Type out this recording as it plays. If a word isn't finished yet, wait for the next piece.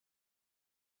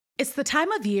It's the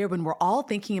time of year when we're all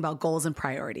thinking about goals and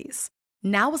priorities.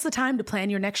 Now is the time to plan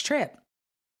your next trip.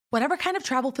 Whatever kind of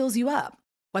travel fills you up,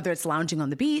 whether it's lounging on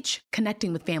the beach,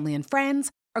 connecting with family and friends,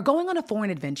 or going on a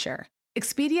foreign adventure,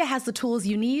 Expedia has the tools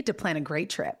you need to plan a great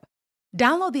trip.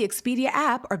 Download the Expedia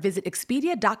app or visit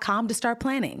Expedia.com to start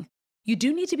planning. You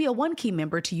do need to be a One-Key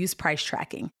member to use price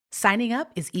tracking. Signing up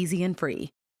is easy and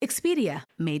free. Expedia,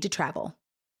 made to travel.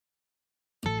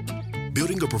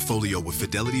 Building a portfolio with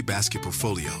Fidelity Basket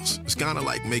Portfolios is kind of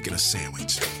like making a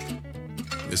sandwich.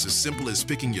 It's as simple as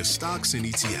picking your stocks and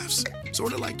ETFs,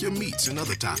 sort of like your meats and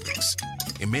other toppings,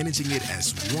 and managing it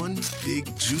as one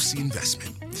big, juicy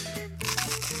investment.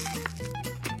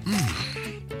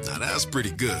 Now that's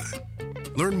pretty good.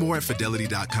 Learn more at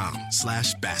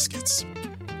Fidelity.com/baskets.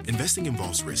 Investing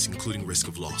involves risk, including risk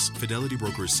of loss. Fidelity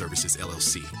Brokerage Services,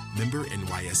 LLC. Member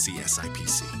NYSE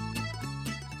SIPC.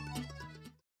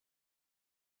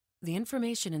 The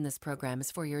information in this program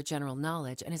is for your general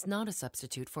knowledge and is not a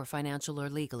substitute for financial or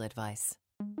legal advice.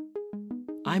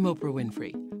 I'm Oprah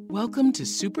Winfrey. Welcome to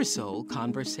Super Soul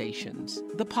Conversations,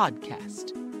 the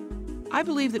podcast. I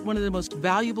believe that one of the most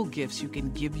valuable gifts you can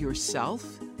give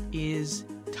yourself is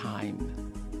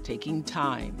time. Taking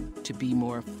time to be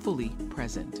more fully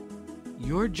present.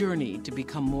 Your journey to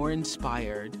become more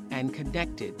inspired and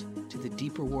connected to the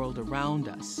deeper world around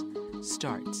us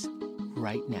starts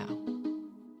right now.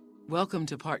 Welcome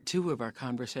to part 2 of our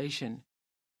conversation.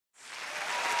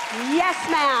 Yes,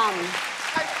 ma'am.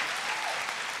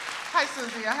 Hi,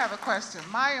 Susie. I have a question.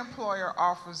 My employer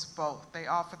offers both. They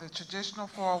offer the traditional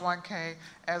 401k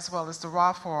as well as the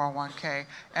Roth 401k,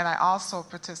 and I also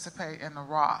participate in the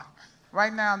Roth.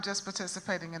 Right now, I'm just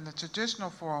participating in the traditional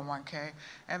 401k,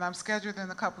 and I'm scheduled in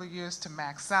a couple of years to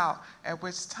max out, at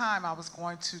which time I was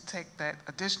going to take that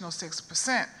additional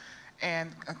 6%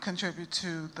 and contribute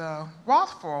to the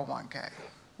Roth 401k.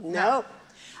 No.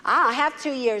 I have 2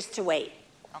 years to wait.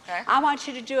 Okay. I want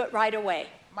you to do it right away.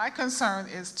 My concern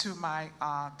is to my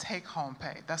take-home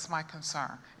pay. That's my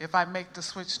concern. If I make the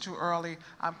switch too early,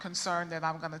 I'm concerned that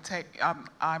I'm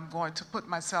going to put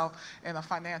myself in a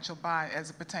financial bind as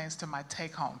it pertains to my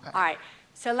take-home pay. All right.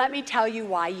 So let me tell you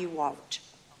why you won't.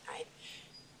 Right?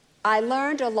 I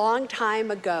learned a long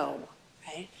time ago,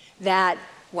 right, that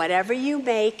whatever you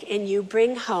make and you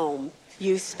bring home,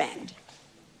 you spend.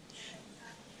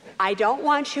 I don't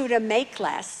want you to make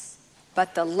less,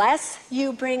 but the less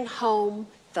you bring home,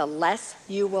 the less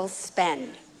you will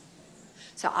spend.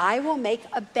 So I will make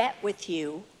a bet with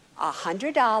you,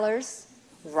 $100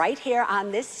 right here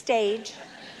on this stage,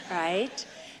 right?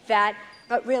 But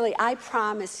really, I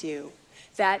promise you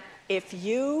that if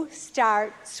you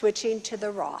start switching to the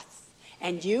Roth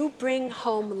and you bring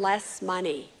home less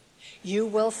money, you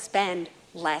will spend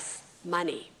less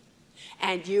money.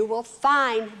 And you will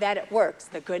find that it works.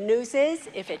 The good news is,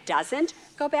 if it doesn't,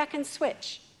 go back and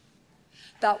switch.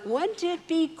 But wouldn't it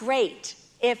be great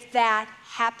if that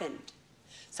happened?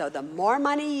 So the more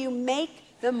money you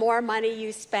make, the more money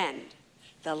you spend.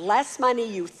 The less money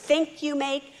you think you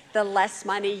make, the less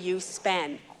money you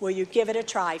spend. Will you give it a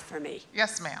try for me?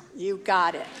 Yes, ma'am. You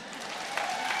got it.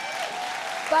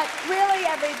 But really,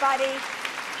 everybody,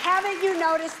 haven't you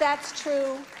noticed that's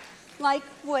true? Like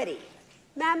Woody.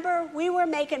 Remember, we were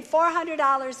making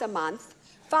 $400 a month,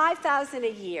 $5,000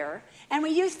 a year, and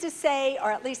we used to say,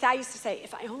 or at least I used to say,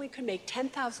 if I only could make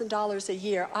 $10,000 a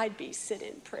year, I'd be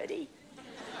sitting pretty.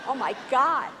 Oh my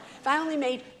God, if I only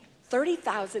made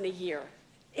 $30,000 a year,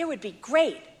 it would be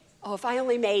great. Oh, if I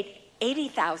only made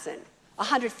 $80,000,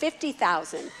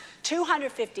 $150,000,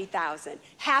 $250,000,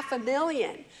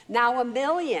 $500,000, now $1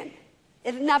 million.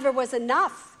 It never was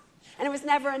enough. And it was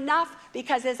never enough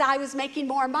because as I was making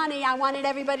more money, I wanted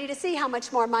everybody to see how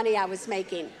much more money I was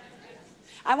making.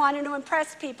 I wanted to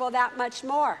impress people that much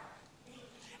more.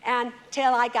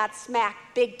 Until I got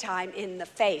smacked big time in the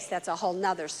face. That's a whole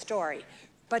nother story.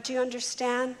 But do you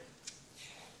understand?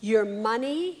 Your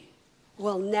money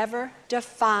will never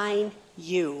define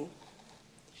you.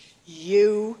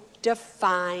 You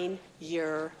define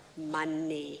your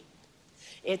money.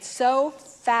 It's so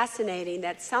fascinating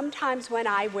that sometimes when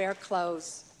I wear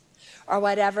clothes or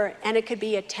whatever, and it could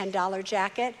be a $10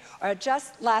 jacket, or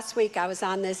just last week I was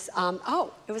on this,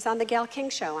 it was on the Gayle King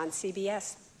Show on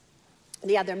CBS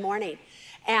the other morning,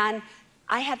 and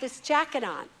I had this jacket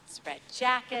on, this red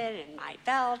jacket and my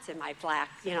belt and my black,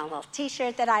 little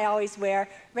t-shirt that I always wear.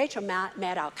 Rachel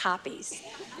Maddow copies.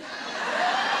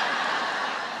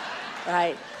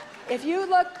 Right. If you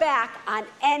look back on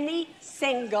any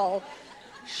single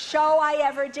show I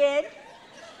ever did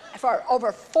for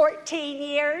over 14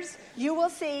 years, you will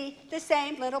see the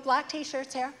same little black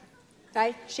t-shirts here,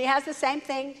 right? She has the same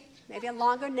thing, maybe a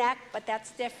longer neck, but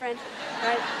that's different,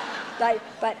 right?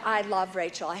 But I love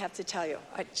Rachel, I have to tell you.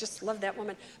 I just love that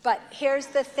woman. But here's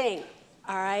the thing,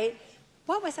 all right?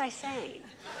 What was I saying?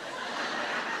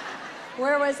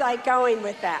 Where was I going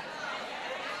with that?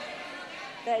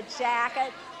 The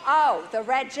jacket. Oh, the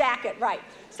red jacket, right.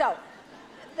 So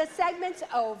the segment's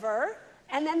over,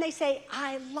 and then they say,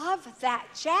 I love that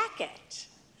jacket.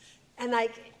 And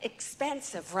like,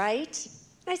 expensive, right?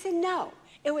 And I said, no.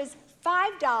 It was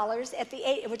 $5 at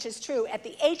the, which is true, at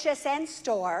the HSN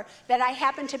store that I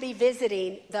happened to be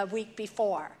visiting the week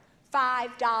before.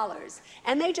 $5.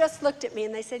 And they just looked at me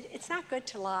and they said, it's not good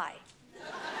to lie.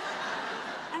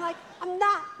 I'm like, I'm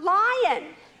not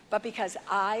lying. But because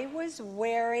I was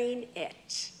wearing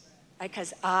it,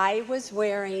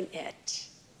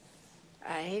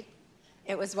 right?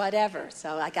 It was whatever.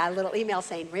 So I got a little email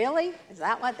saying, really? Is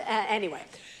that what? Anyway.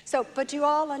 So, but do you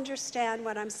all understand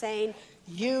what I'm saying?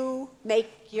 You make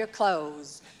your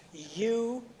clothes.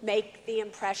 You make the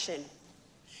impression.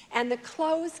 And the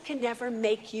clothes can never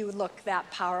make you look that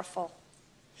powerful.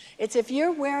 It's if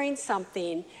you're wearing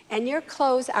something and your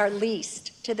clothes are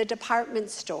leased to the department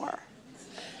store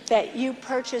that you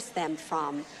purchase them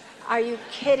from. Are you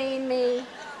kidding me?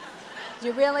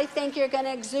 You really think you're going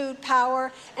to exude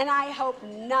power? And I hope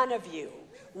none of you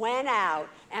went out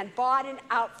and bought an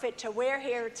outfit to wear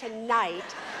here tonight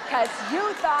because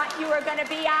you thought you were going to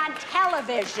be on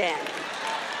television.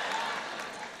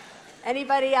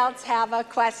 Anybody else have a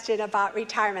question about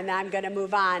retirement? Then I'm going to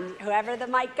move on. Whoever the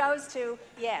mic goes to,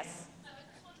 yes.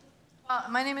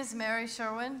 My name is Mary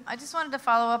Sherwin. I just wanted to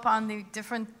follow up on the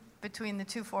difference between the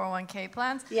two 401k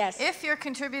plans. Yes. If you're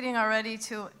contributing already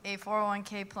to a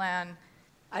 401k plan,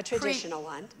 a traditional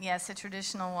one. Yes, a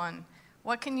traditional one.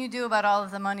 What can you do about all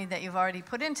of the money that you've already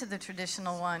put into the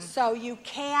traditional one? So you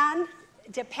can,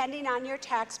 depending on your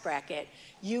tax bracket,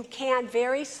 you can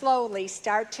very slowly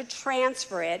start to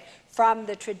transfer it from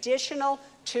the traditional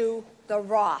to the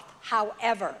Roth.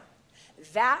 However,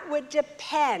 that would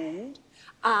depend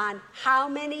on how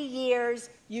many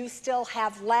years you still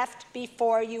have left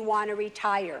before you want to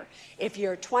retire. If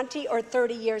you're 20 or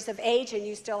 30 years of age and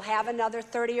you still have another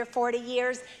 30 or 40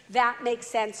 years, that makes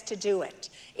sense to do it.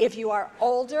 If you are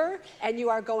older and you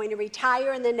are going to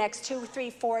retire in the next 2,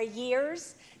 3, 4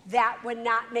 years, that would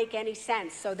not make any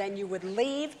sense. So then you would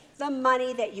leave the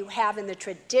money that you have in the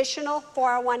traditional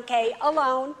 401k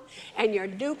alone, and your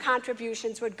new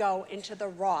contributions would go into the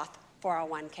Roth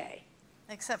 401k.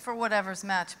 Except for whatever's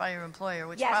matched by your employer,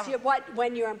 which yes,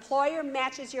 when your employer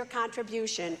matches your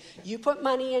contribution, you put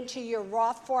money into your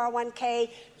Roth 401k,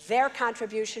 their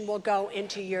contribution will go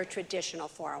into your traditional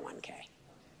 401k.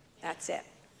 That's it.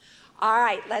 All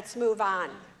right, let's move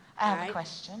on. I have a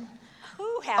question.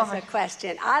 Who has a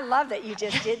question? I love that you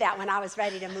just did that when I was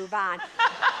ready to move on.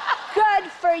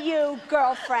 Good for you,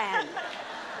 girlfriend.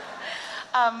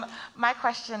 My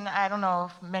question, I don't know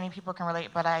if many people can relate,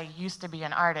 but I used to be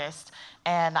an artist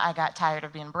and I got tired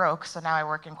of being broke, so now I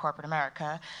work in corporate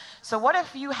America. So what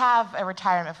if you have a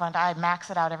retirement fund? I max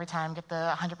it out every time, get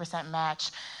the 100%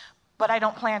 match, but I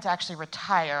don't plan to actually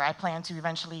retire. I plan to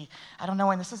eventually, I don't know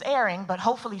when this is airing, but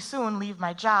hopefully soon leave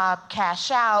my job,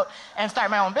 cash out, and start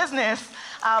my own business.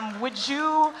 Would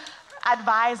you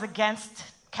advise against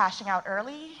cashing out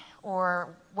early,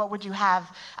 or what would you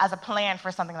have as a plan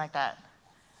for something like that?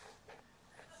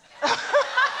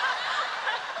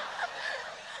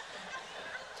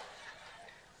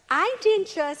 I didn't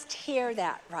just hear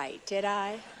that right, did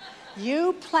I?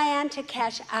 You plan to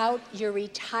cash out your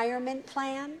retirement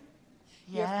plan?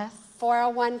 Yes. Your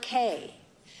 401k.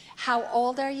 How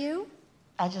old are you?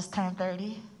 I just turned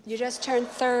 30. You just turned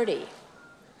 30.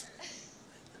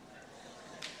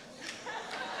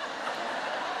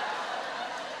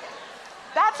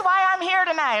 That's why I'm here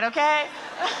tonight, okay?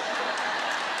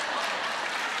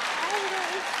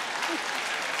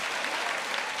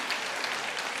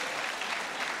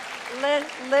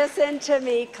 Listen to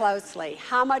me closely.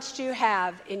 How much do you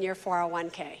have in your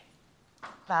 401k?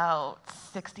 About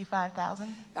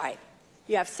 65,000. All right.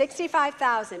 You have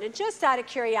 65,000. And just out of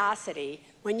curiosity,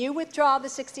 when you withdraw the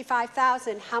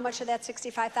 65,000, how much of that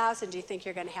 65,000 do you think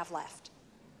you're going to have left?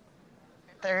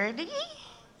 30?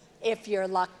 If you're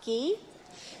lucky.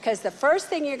 Because the first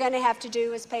thing you're going to have to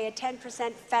do is pay a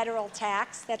 10% federal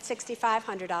tax. That's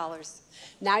 $6,500.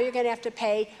 Now you're going to have to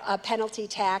pay a penalty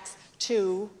tax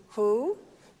to who?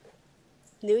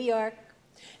 New York.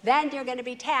 Then you're going to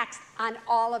be taxed on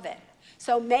all of it.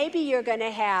 So maybe you're going to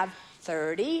have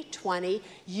 30, 20.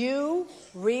 You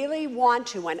really want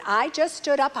to. When I just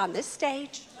stood up on this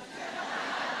stage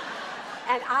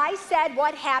and I said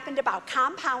what happened about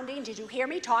compounding, did you hear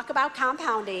me talk about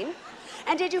compounding?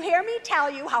 And did you hear me tell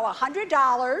you how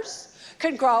 $100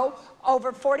 can grow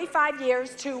over 45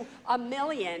 years to $1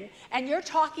 million? And you're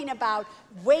talking about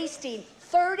wasting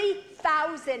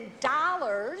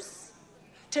 $30,000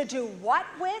 to do what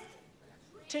with?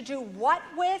 To do what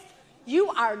with? You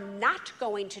are not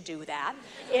going to do that.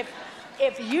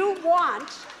 If you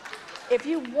want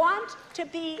to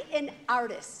be an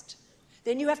artist,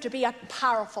 then you have to be a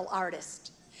powerful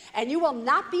artist. And you will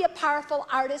not be a powerful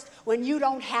artist when you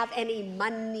don't have any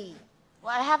money.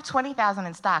 Well, I have $20,000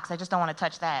 in stocks. I just don't want to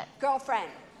touch that. Girlfriend,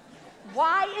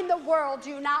 why in the world do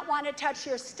you not want to touch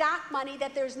your stock money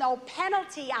that there's no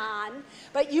penalty on,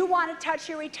 but you want to touch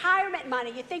your retirement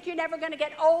money? You think you're never going to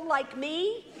get old like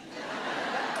me?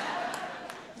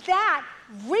 That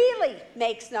really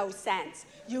makes no sense.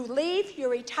 You leave your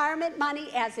retirement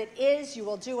money as it is. You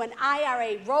will do an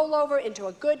IRA rollover into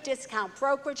a good discount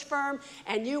brokerage firm,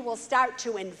 and you will start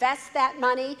to invest that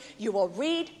money. You will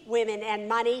read Women and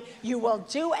Money. You will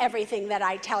do everything that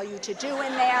I tell you to do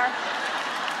in there.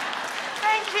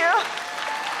 Thank you.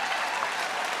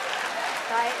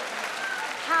 Right?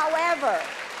 However,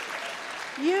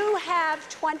 you have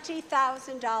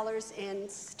 $20,000 in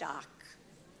stock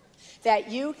that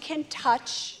you can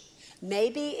touch.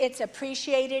 Maybe it's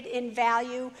appreciated in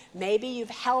value. Maybe you've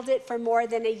held it for more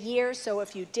than a year, so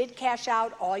if you did cash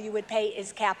out, all you would pay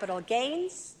is capital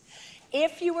gains.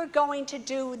 If you were going to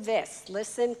do this,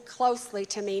 listen closely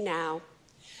to me now.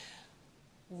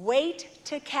 Wait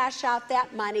to cash out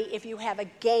that money if you have a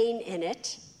gain in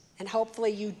it, and hopefully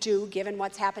you do, given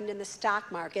what's happened in the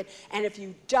stock market. And if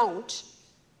you don't,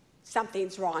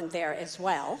 something's wrong there as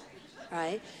well,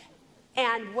 right?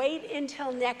 And wait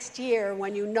until next year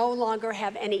when you no longer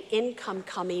have any income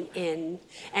coming in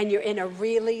and you're in a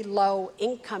really low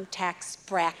income tax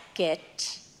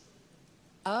bracket.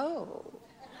 Oh,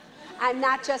 I'm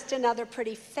not just another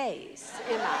pretty face,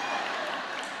 am I?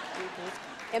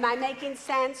 Am I making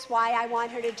sense why I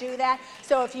want her to do that?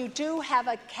 So if you do have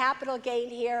a capital gain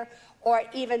here, or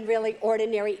even really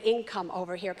ordinary income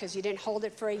over here because you didn't hold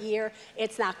it for a year,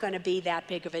 it's not going to be that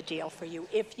big of a deal for you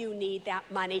if you need that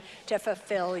money to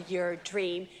fulfill your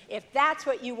dream. If that's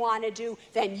what you want to do,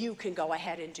 then you can go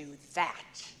ahead and do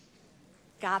that.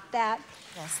 Got that?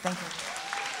 Yes, thank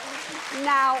you.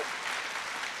 Now,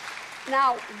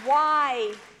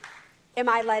 why am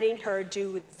I letting her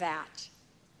do that?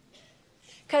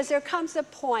 Because there comes a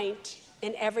point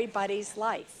in everybody's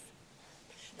life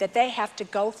that they have to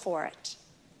go for it.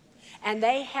 And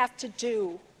they have to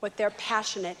do what they're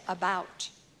passionate about,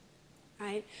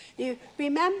 right? You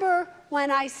remember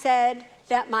when I said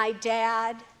that my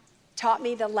dad taught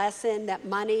me the lesson that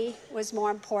money was more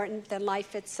important than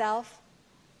life itself?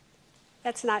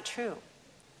 That's not true.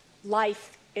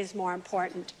 Life is more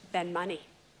important than money.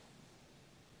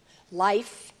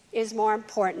 Life is more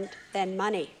important than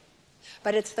money.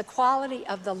 But it's the quality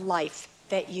of the life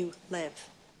that you live.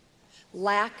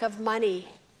 Lack of money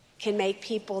can make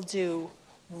people do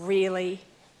really,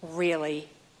 really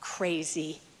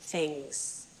crazy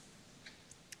things.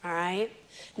 All right?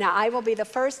 Now, I will be the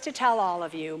first to tell all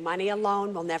of you, money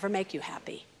alone will never make you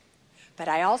happy. But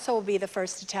I also will be the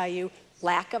first to tell you,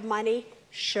 lack of money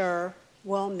sure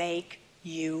will make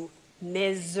you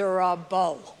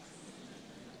miserable.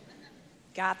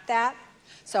 Got that?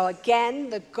 So again,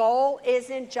 the goal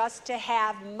isn't just to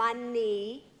have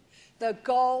money. The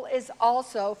goal is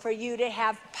also for you to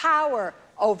have power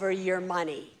over your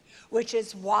money, which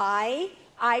is why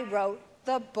I wrote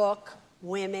the book,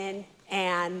 Women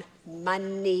and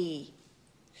Money.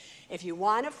 If you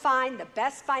want to find the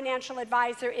best financial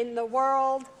advisor in the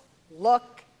world,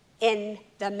 look in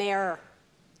the mirror.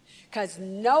 Because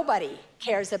nobody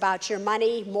cares about your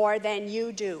money more than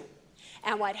you do.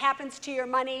 And what happens to your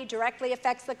money directly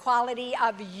affects the quality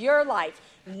of your life.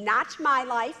 Not my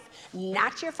life,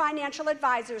 not your financial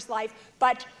advisor's life,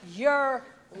 but your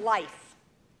life.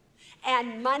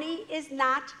 And money is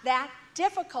not that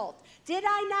difficult. Did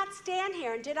I not stand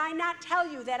here and did I not tell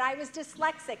you that I was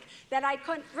dyslexic, that I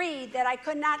couldn't read, that I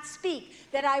could not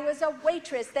speak, that I was a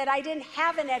waitress, that I didn't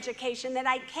have an education, that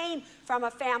I came from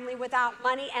a family without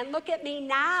money? And look at me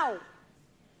now.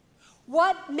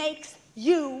 What makes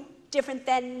you different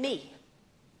than me?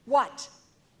 What?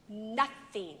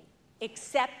 Nothing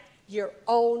except your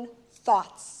own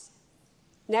thoughts.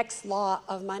 Next law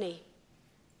of money.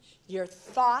 Your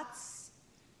thoughts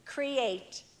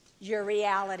create your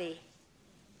reality.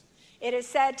 It is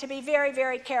said to be very,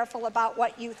 very careful about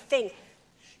what you think,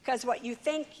 because what you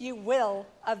think you will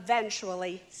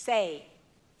eventually say.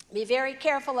 Be very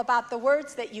careful about the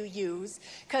words that you use,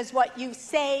 because what you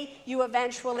say you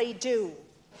eventually do.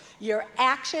 Your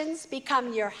actions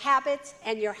become your habits,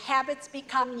 and your habits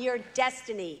become your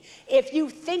destiny. If you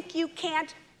think you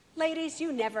can't, ladies,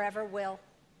 you never ever will.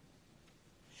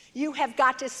 You have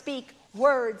got to speak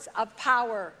words of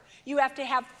power. You have to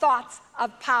have thoughts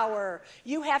of power.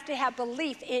 You have to have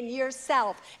belief in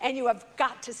yourself, and you have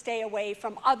got to stay away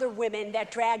from other women that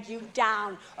drag you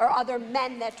down or other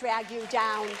men that drag you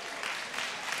down.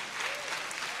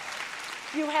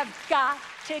 You have got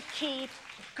to keep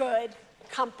good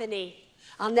company.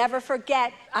 I'll never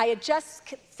forget, I had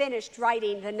just finished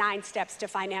writing The 9 Steps to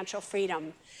Financial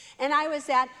Freedom. And I was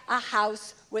at a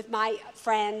house with my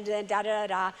friend and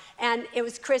and it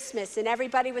was Christmas and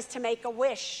everybody was to make a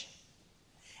wish.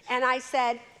 And I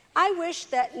said, I wish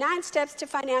that 9 Steps to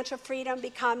Financial Freedom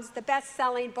becomes the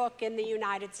best-selling book in the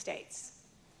United States,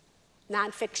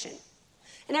 nonfiction.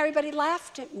 And everybody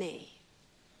laughed at me.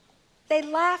 They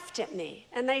laughed at me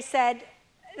and they said,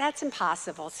 that's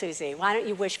impossible, Susie. Why don't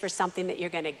you wish for something that you're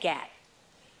going to get?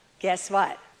 Guess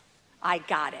what? I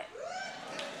got it.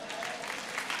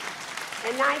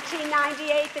 In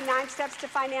 1998, The 9 Steps to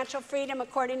Financial Freedom,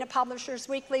 according to Publishers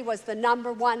Weekly, was the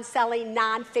 #1 selling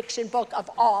nonfiction book of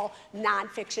all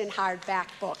nonfiction hardback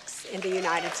books in the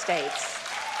United States.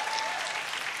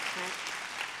 Okay.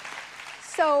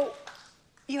 So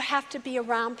you have to be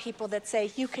around people that say,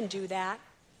 you can do that.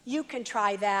 You can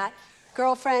try that.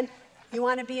 Girlfriend, you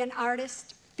want to be an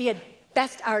artist? Be a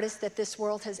best artist that this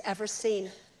world has ever seen.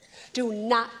 Do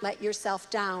not let yourself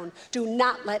down. Do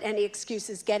not let any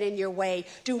excuses get in your way.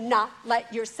 Do not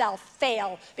let yourself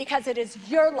fail, because it is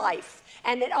your life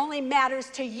and it only matters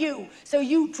to you. So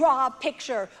you draw a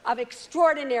picture of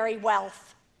extraordinary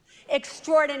wealth,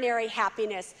 extraordinary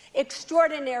happiness,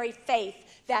 extraordinary faith,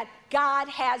 that God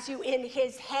has you in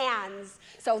his hands.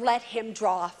 So let him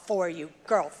draw for you,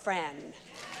 girlfriend.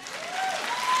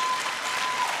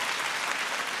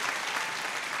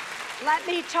 Let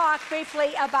me talk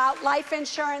briefly about life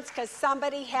insurance, because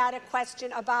somebody had a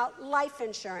question about life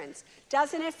insurance.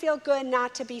 Doesn't it feel good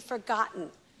not to be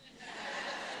forgotten?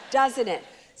 Doesn't it?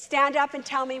 Stand up and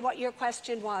tell me what your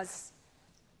question was.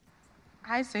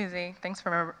 Hi, Susie. Thanks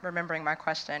for remembering my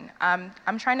question.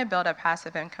 I'm trying to build a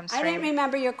passive income stream. I didn't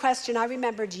remember your question. I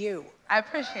remembered you. I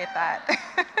appreciate that.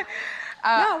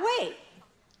 No,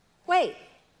 wait.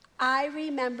 I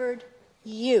remembered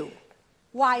you.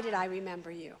 Why did I remember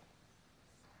you?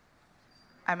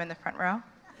 I'm in the front row.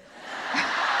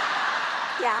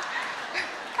 Yeah,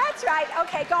 that's right.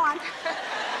 Okay, go on.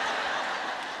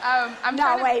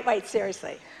 Wait,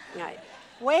 seriously. Right.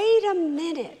 Wait a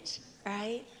minute,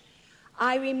 right?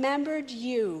 I remembered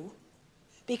you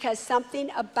because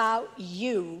something about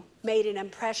you made an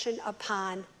impression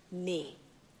upon me.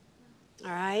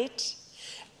 All right?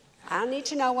 I don't need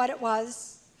to know what it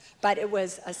was, but it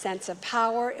was a sense of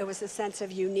power. It was a sense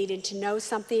of you needing to know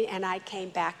something, and I came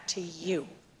back to you.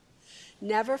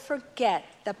 Never forget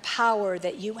the power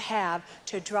that you have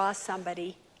to draw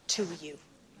somebody to you.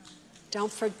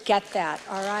 Don't forget that,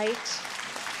 all right?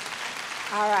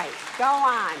 All right, go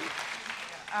on.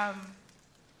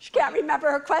 She can't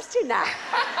remember her question now.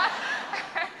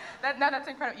 That's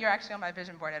incredible. You're actually on my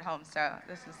vision board at home, so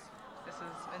this is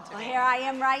meant to be. Well, here I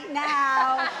am right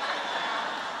now.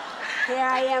 Here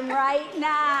I am right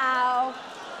now.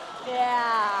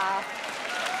 Yeah.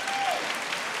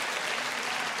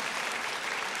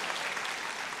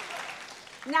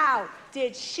 Now,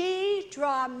 did she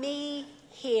draw me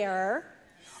here,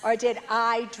 or did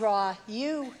I draw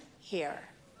you here?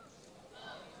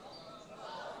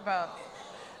 Both.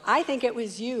 I think it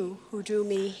was you who drew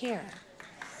me here.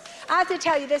 I have to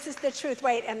tell you, this is the truth.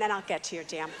 Wait, and then I'll get to your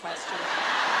damn question.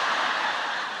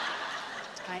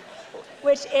 Right?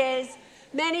 Which is,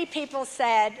 many people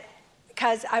said,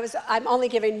 because I'm only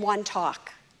giving one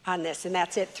talk on this, and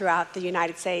that's it throughout the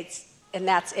United States, and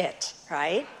that's it,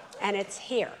 right? And it's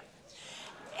here.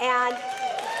 And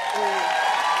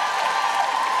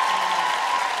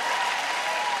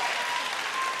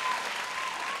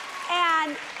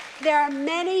there are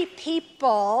many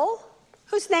people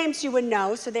whose names you would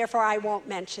know, so therefore I won't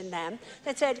mention them,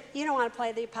 that said, you don't want to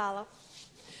play the Apollo.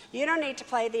 You don't need to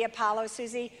play the Apollo,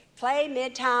 Susie. Play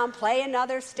Midtown, play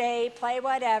another state, play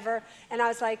whatever. And I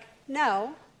was like,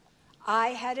 no, I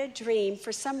had a dream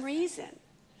for some reason.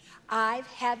 I've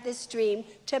had this dream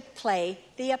to play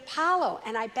the Apollo,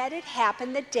 and I bet it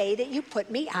happened the day that you put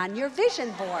me on your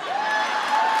vision board.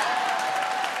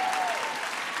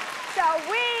 So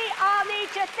we all need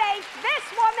to thank this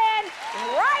woman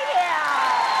right here.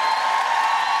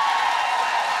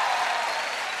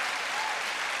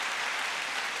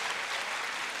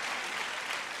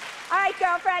 All right,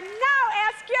 girlfriend, now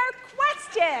ask your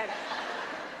question.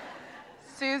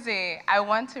 Susie, I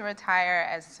want to retire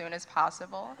as soon as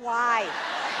possible. Why?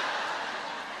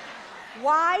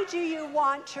 Why do you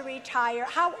want to retire?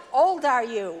 How old are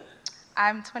you?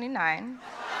 I'm 29.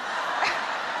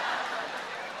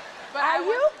 But are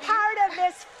you part of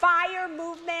this FIRE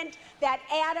movement that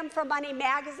Adam from Money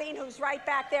Magazine, who's right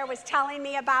back there, was telling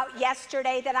me about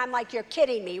yesterday? That I'm like, you're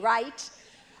kidding me, right?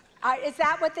 Is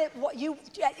that what you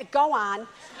go on?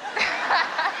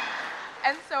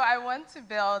 And so I want to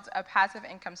build a passive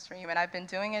income stream, and I've been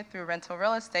doing it through rental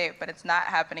real estate, but it's not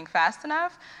happening fast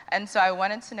enough. And so I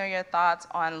wanted to know your thoughts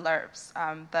on LIRPs,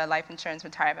 the life insurance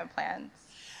retirement plans.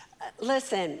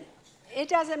 Listen, it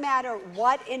doesn't matter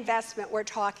what investment we're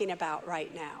talking about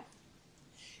right now.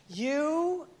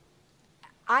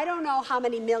 I don't know how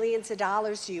many millions of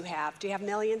dollars do you have. Do you have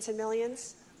millions and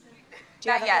millions?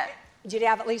 Not yet. Do you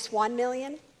have at least 1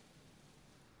 million?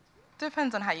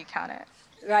 Depends on how you count it.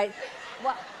 Right.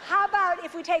 Well, how about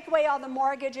if we take away all the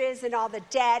mortgages and all the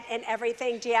debt and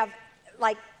everything? Do you have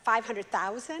like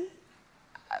 500,000?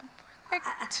 Like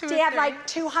two. Do you have like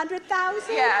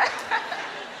 200,000? Yeah.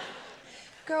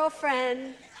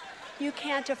 Girlfriend, you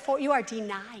can't afford. You are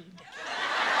denied.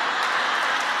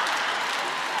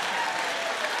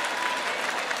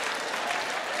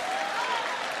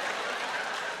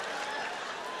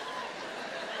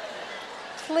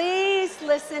 Please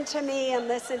listen to me and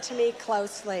listen to me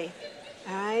closely,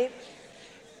 all right?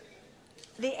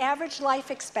 The average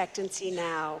life expectancy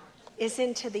now is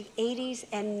into the 80s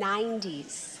and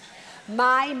 90s.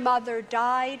 My mother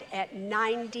died at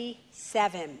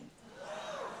 97.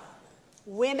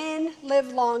 Women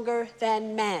live longer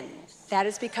than men. That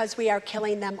is because we are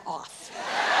killing them off.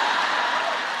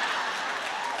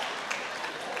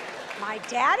 My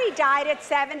daddy died at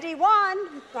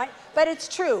 71, right? But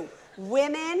it's true.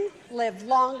 Women live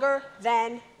longer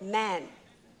than men.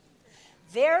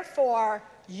 Therefore,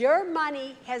 your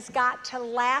money has got to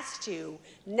last you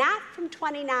not from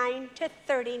 29 to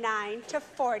 39 to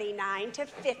 49 to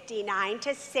 59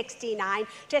 to 69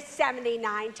 to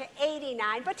 79 to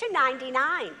 89, but to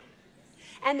 99.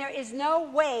 And there is no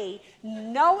way,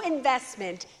 no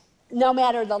investment, no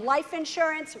matter the life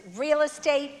insurance, real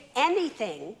estate,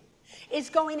 anything, is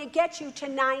going to get you to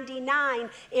 99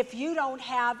 if you don't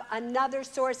have another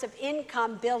source of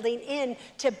income building in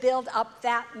to build up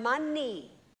that money.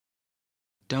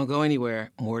 Don't go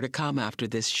anywhere. More to come after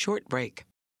this short break.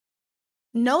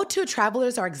 No two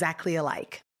travelers are exactly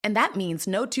alike, and that means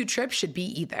no two trips should be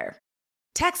either.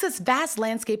 Texas' vast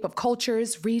landscape of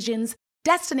cultures, regions,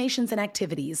 destinations, and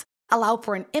activities allow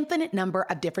for an infinite number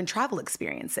of different travel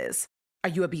experiences. Are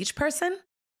you a beach person?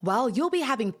 Well, you'll be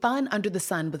having fun under the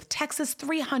sun with Texas'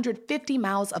 350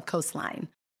 miles of coastline.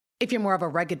 If you're more of a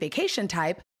rugged vacation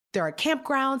type, there are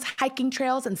campgrounds, hiking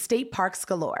trails, and state parks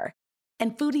galore.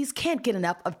 And foodies can't get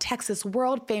enough of Texas'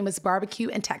 world-famous barbecue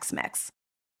and Tex-Mex.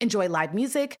 Enjoy live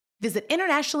music, visit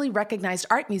internationally recognized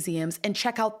art museums, and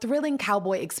check out thrilling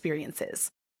cowboy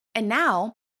experiences. And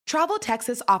now, Travel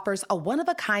Texas offers a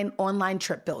one-of-a-kind online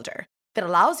trip builder that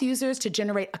allows users to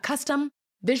generate a custom,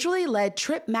 visually led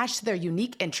trip matched to their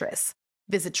unique interests.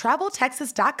 Visit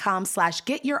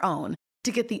traveltexas.com/getyourown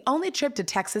to get the only trip to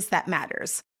Texas that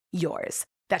matters, yours.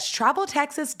 That's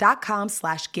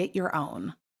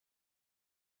traveltexas.com/getyourown.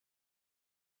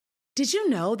 Did you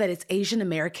know that it's Asian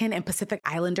American and Pacific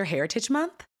Islander Heritage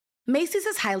Month? Macy's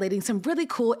is highlighting some really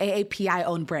cool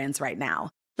AAPI-owned brands right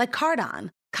now, like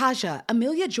Cardon, Kaja,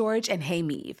 Amelia George, and Hey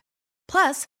Meave.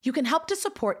 Plus, you can help to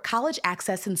support college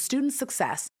access and student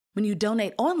success when you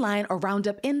donate online or round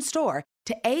up in-store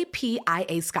to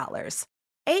APIA Scholars.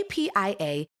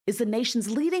 APIA is the nation's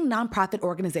leading nonprofit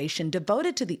organization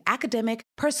devoted to the academic,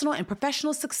 personal, and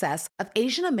professional success of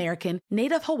Asian American,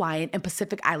 Native Hawaiian, and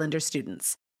Pacific Islander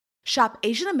students. Shop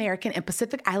Asian American and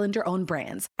Pacific Islander-owned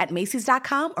brands at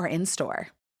Macy's.com or in-store.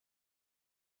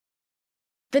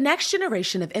 The next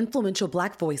generation of influential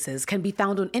Black voices can be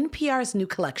found on NPR's new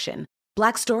collection,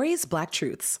 Black Stories, Black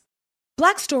Truths.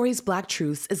 Black Stories, Black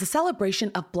Truths is a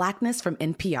celebration of Blackness from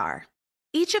NPR.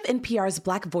 Each of NPR's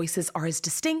Black voices are as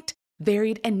distinct,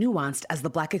 varied, and nuanced as the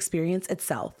Black experience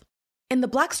itself. In the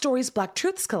Black Stories, Black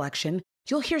Truths collection,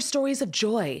 you'll hear stories of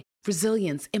joy,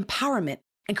 resilience, empowerment,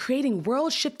 and creating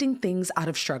world-shifting things out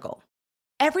of struggle.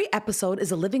 Every episode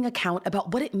is a living account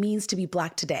about what it means to be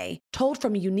Black today, told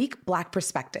from a unique Black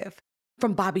perspective.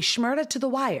 From Bobby Shmurda to The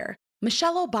Wire,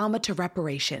 Michelle Obama to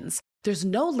reparations, there's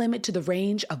no limit to the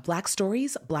range of Black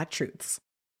stories, Black truths.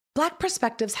 Black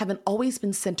perspectives haven't always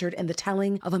been centered in the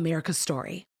telling of America's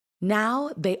story. Now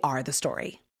they are the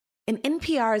story. In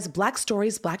NPR's Black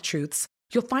Stories, Black Truths,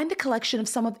 you'll find a collection of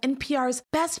some of NPR's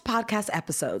best podcast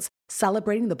episodes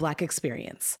celebrating the Black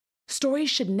experience. Stories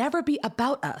should never be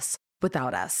about us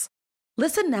without us.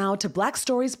 Listen now to Black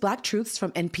Stories, Black Truths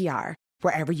from NPR,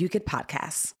 wherever you get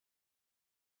podcasts.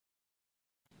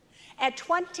 At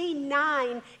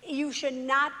 29, you should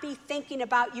not be thinking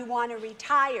about you want to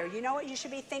retire. You know what you should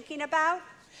be thinking about?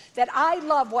 That I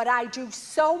love what I do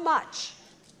so much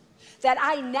that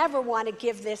I never want to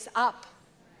give this up.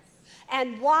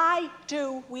 And why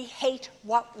do we hate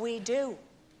what we do?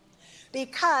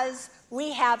 Because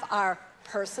we have our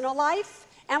personal life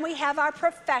and we have our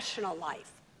professional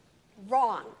life.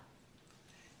 Wrong.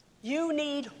 You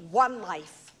need one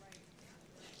life.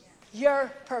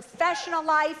 Your professional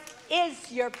life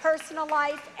is your personal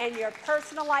life, and your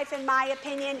personal life, in my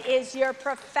opinion, is your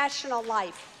professional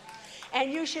life.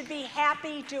 And you should be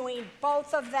happy doing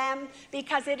both of them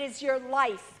because it is your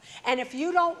life. And if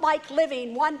you don't like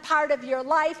living one part of your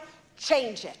life,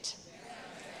 change it.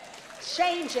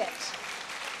 Change it.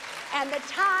 And the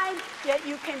time that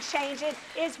you can change it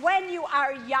is when you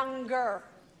are younger,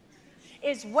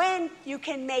 is when you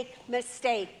can make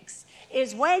mistakes,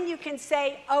 is when you can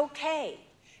say, okay,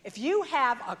 if you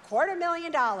have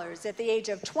 $250,000 at the age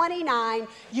of 29,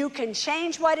 you can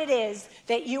change what it is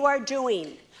that you are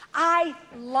doing. I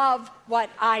love what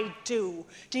I do.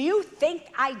 Do you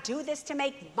think I do this to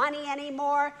make money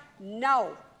anymore?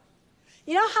 No.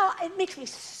 You know how it makes me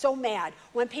so mad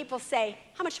when people say,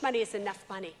 how much money is enough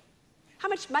money? How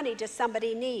much money does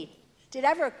somebody need? Did it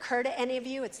ever occur to any of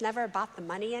you it's never about the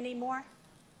money anymore?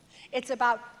 It's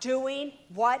about doing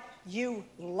what you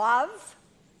love.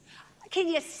 Can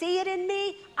you see it in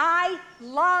me? I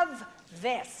love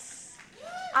this.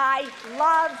 I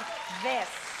love this.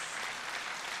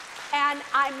 And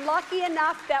I'm lucky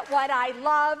enough that what I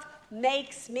love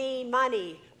makes me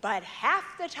money. But half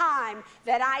the time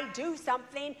that I do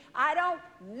something, I don't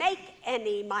make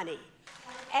any money.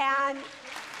 And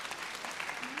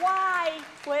why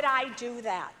would I do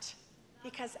that?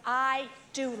 Because I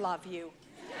do love you.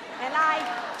 And I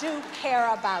do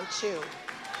care about you.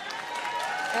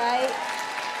 Right?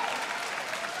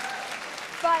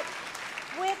 But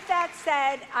with that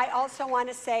said, I also want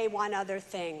to say one other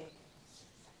thing.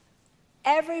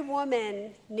 Every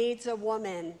woman needs a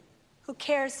woman who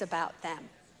cares about them.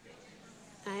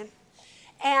 Right?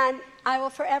 And I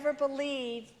will forever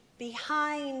believe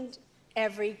behind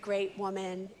every great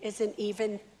woman is an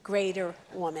even greater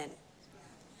woman.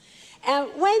 And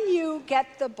when you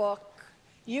get the book,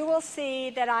 you will see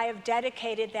that I have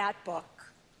dedicated that book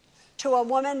to a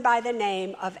woman by the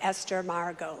name of Esther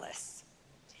Margolis.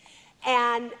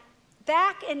 And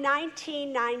back in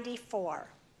 1994,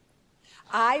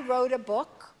 I wrote a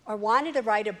book, or wanted to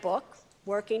write a book,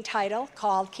 working title,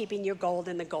 called Keeping Your Gold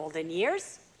in the Golden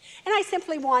Years. And I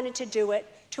simply wanted to do it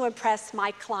to impress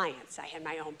my clients. I had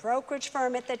my own brokerage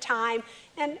firm at the time,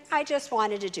 and I just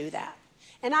wanted to do that.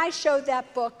 And I showed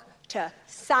that book to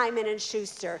Simon &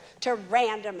 Schuster, to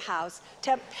Random House,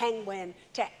 to Penguin,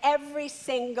 to every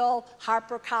single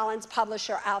HarperCollins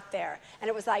publisher out there. And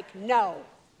it was like, no,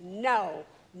 no,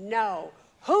 no.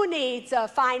 Who needs a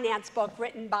finance book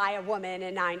written by a woman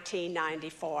in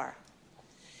 1994?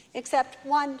 Except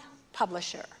one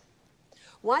publisher.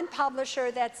 One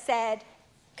publisher that said,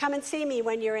 come and see me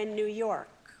when you're in New York.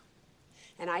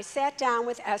 And I sat down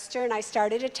with Esther and I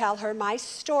started to tell her my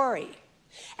story.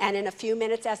 And in a few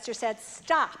minutes, Esther said,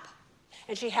 stop.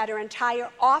 And she had her entire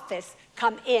office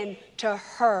come in to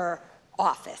her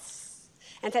office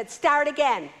and said, start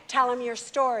again, tell them your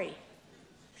story.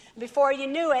 Before you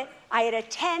knew it, I had a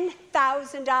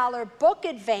 $10,000 book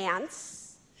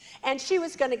advance, and she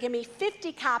was going to give me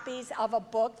 50 copies of a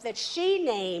book that she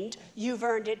named You've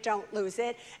Earned It, Don't Lose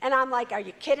It. And I'm like, are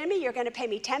you kidding me? You're going to pay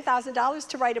me $10,000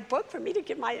 to write a book for me to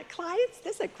give my clients?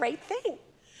 This is a great thing.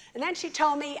 And then she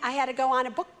told me I had to go on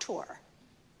a book tour.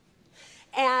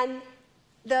 And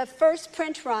the first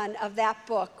print run of that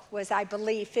book was, I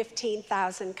believe,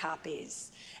 15,000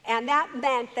 copies. And that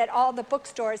meant that all the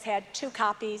bookstores had 2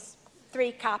 copies,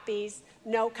 3 copies,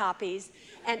 no copies.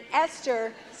 And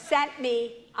Esther sent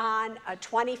me on a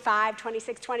 25,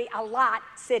 26, 20, a lot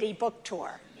city book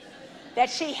tour that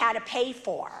she had to pay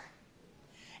for.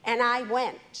 And I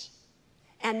went,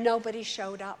 and nobody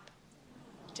showed up.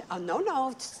 Oh,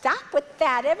 no, stop with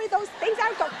that. Every those things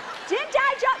I go, didn't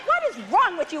I just, what is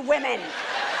wrong with you women?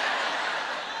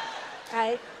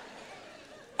 Right?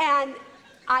 And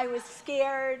I was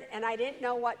scared, and I didn't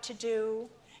know what to do.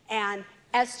 And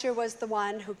Esther was the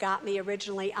one who got me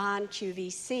originally on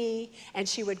QVC, and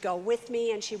she would go with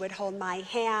me, and she would hold my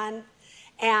hand.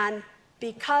 And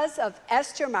because of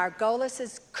Esther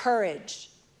Margolis's courage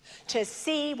to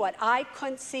see what I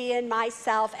couldn't see in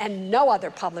myself and no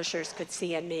other publishers could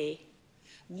see in me,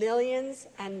 Millions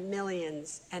and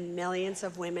millions and millions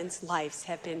of women's lives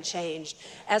have been changed.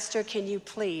 Esther, can you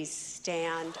please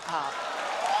stand up?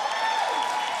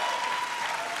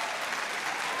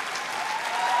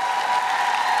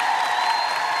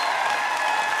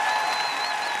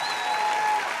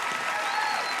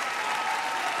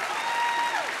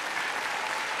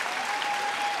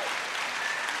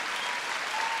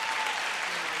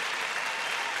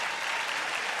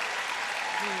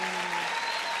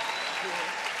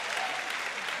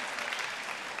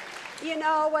 You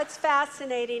know, what's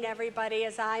fascinating, everybody,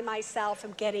 is I myself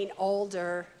am getting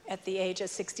older at the age of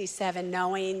 67,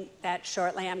 knowing that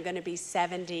shortly I'm going to be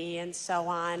 70 and so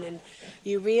on. And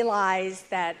you realize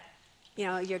that, you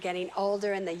know, you're getting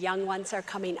older and the young ones are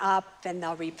coming up and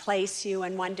they'll replace you.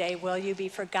 And one day, will you be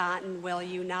forgotten? Will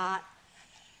you not?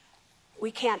 We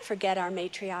can't forget our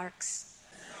matriarchs.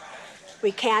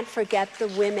 We can't forget the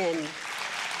women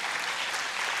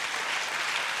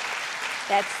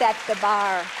that set the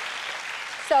bar.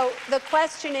 So the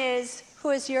question is,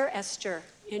 who is your Esther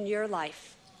in your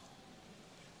life?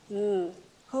 Who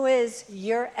is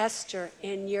your Esther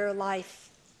in your life?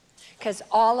 Because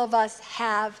all of us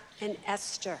have an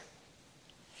Esther.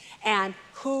 And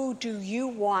who do you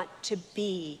want to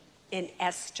be an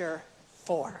Esther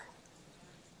for?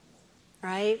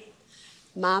 Right?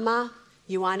 Mama,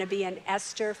 you want to be an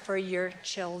Esther for your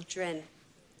children.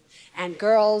 And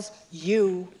girls,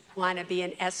 you want to be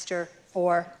an Esther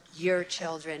for your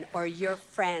children or your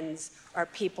friends or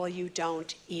people you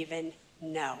don't even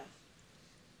know.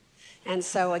 And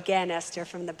so again, Esther,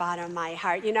 from the bottom of my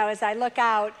heart, you know, as I look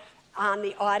out on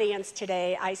the audience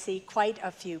today, I see quite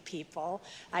a few people.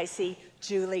 I see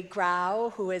Julie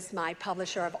Grau, who is my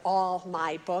publisher of all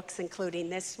my books, including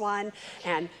this one,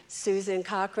 and Susan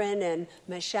Cochran and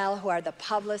Michelle, who are the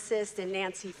publicists, and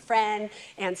Nancy Friend,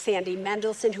 and Sandy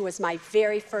Mendelson, who was my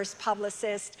very first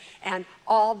publicist, and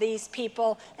all these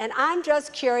people. And I'm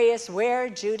just curious where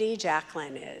Judy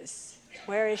Jacklin is.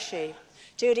 Where is she?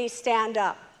 Judy, stand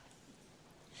up.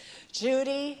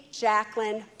 Judy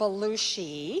Jacklin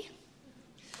Belushi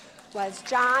was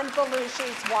John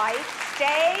Belushi's wife.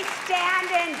 Stay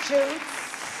standing,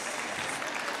 Jutes.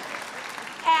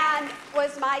 And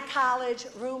was my college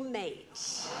roommate.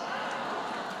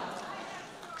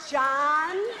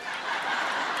 John,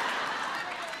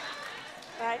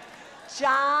 right?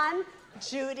 John,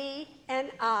 Judy,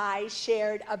 and I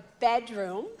shared a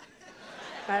bedroom,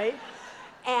 right?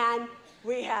 And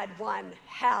we had one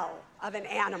hell of an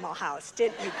animal house,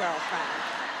 didn't we, girlfriend?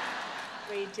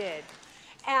 We did.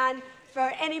 And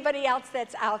for anybody else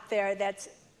that's out there that's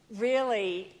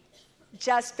really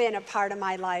just been a part of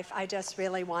my life, I just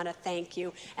really want to thank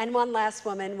you. And one last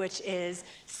woman, which is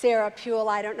Sarah Puhl.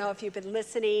 I don't know if you've been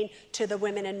listening to the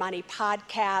Women in Money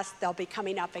podcast. They'll be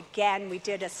coming up again. We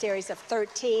did a series of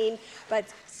 13, but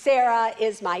Sarah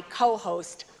is my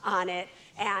co-host on it,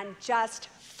 and just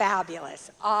fabulous.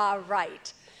 All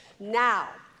right. Now,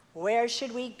 where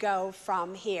should we go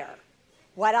from here?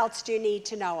 What else do you need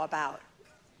to know about?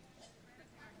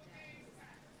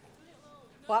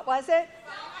 What was it?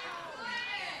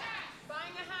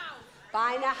 Buying a house.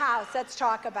 Buying a house. Let's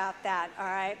talk about that, all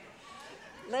right?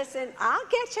 Listen, I'll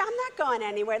get you. I'm not going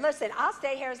anywhere. Listen, I'll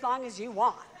stay here as long as you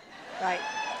want, right?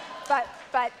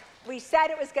 But we said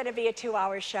it was going to be a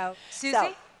 2-hour show. Susie?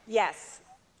 So, yes.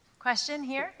 Question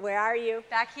here. Where are you?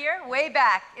 Back here? Way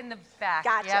back in the back.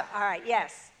 Gotcha. Yep. All right,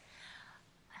 yes.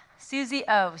 Susie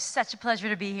O, such a pleasure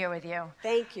to be here with you.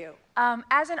 Thank you.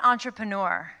 As an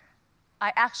entrepreneur,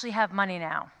 I actually have money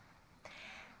now.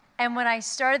 And when I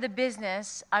started the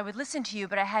business, I would listen to you,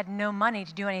 but I had no money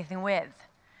to do anything with.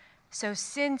 So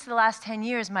since the last 10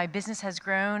 years, my business has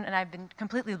grown and I've been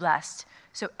completely blessed.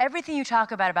 So everything you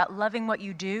talk about loving what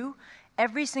you do,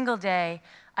 every single day,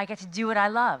 I get to do what I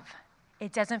love.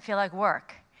 It doesn't feel like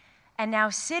work. And now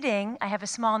I have a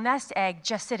small nest egg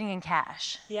just sitting in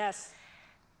cash. Yes.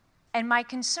 And my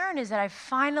concern is that I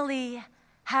finally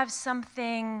have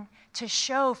something to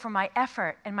show for my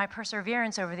effort and my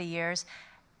perseverance over the years,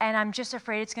 and I'm just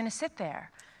afraid it's going to sit there.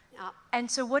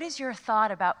 And so what is your thought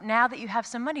about, now that you have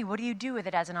some money, what do you do with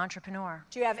it as an entrepreneur?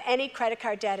 Do you have any credit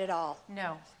card debt at all?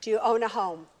 No. Do you own a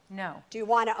home? No. Do you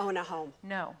want to own a home?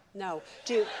 No. No.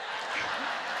 Do you...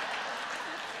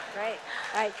 Right,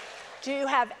 right. Do you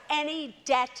have any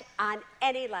debt on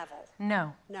any level?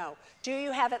 No. No. Do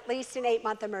you have at least an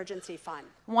 8-month emergency fund?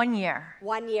 1 year.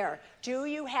 1 year. Do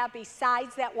you have,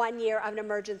 besides that 1 year of an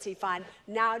emergency fund,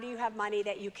 now do you have money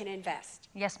that you can invest?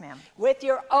 Yes, ma'am. With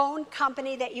your own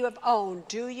company that you have owned,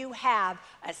 do you have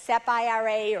a SEP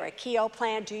IRA or a Keogh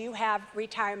plan? Do you have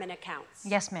retirement accounts?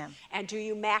 Yes, ma'am. And do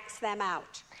you max them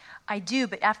out? I do,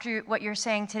 but after what you're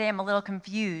saying today, I'm a little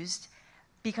confused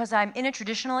because I'm in a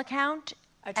traditional account.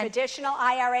 A traditional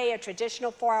IRA, a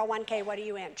traditional 401k, what are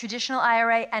you in? Traditional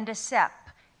IRA and a SEP.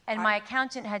 And my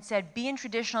accountant had said, be in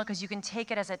traditional because you can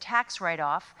take it as a tax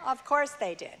write-off. Of course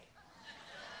they did.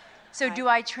 So do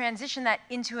I transition that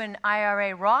into an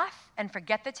IRA Roth and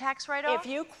forget the tax write-off? If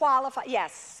you qualify,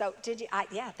 yes. So did you,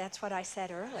 yeah, that's what I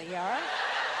said earlier.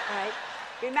 All right.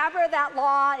 Remember that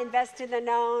law, invest in the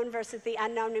known versus the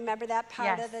unknown? Remember that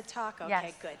part of the talk? Okay,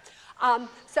 yes.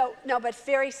 Good. No, but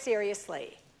very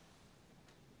seriously,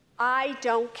 I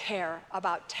don't care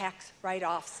about tax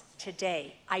write-offs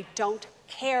today. I don't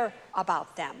care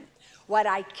about them. What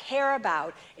I care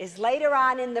about is later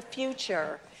on in the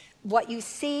future, what you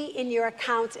see in your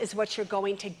accounts is what you're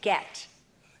going to get.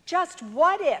 Just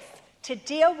what if, to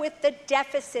deal with the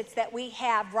deficits that we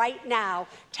have right now,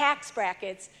 tax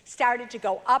brackets started to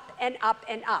go up and up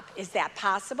and up? Is that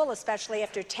possible, especially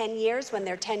after 10 years, when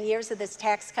their 10 years of this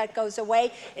tax cut goes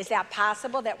away? Is that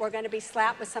possible that we're going to be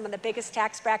slapped with some of the biggest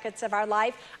tax brackets of our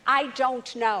life? I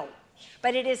don't know,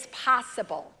 but it is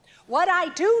possible. What I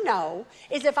do know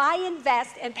is if I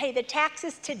invest and pay the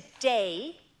taxes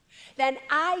today, then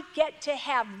I get to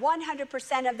have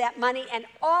 100% of that money and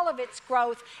all of its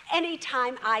growth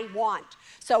anytime I want.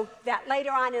 So that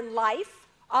later on in life,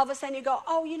 all of a sudden you go,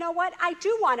 oh, you know what? I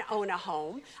do want to own a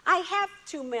home. I have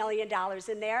 $2 million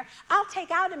in there. I'll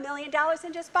take out $1 million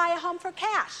and just buy a home for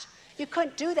cash. You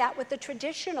couldn't do that with the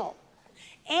traditional.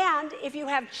 And if you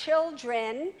have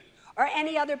children or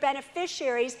any other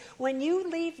beneficiaries, when you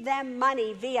leave them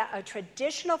money via a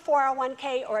traditional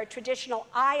 401k or a traditional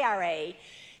IRA,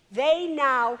 they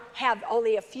now have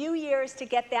only a few years to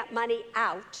get that money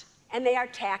out, and they are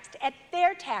taxed at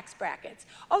their tax brackets.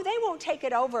 Oh, they won't take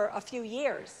it over a few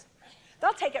years.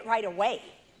 They'll take it right away.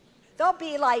 They'll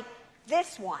be like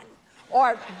this one,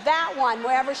 or that one,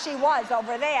 wherever she was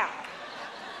over there,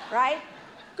 right?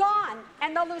 Gone,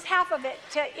 and they'll lose half of it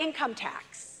to income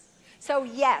tax. So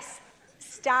yes,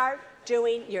 start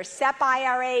doing your SEP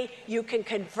IRA. You can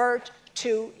convert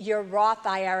to your Roth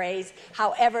IRAs.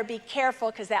 However, be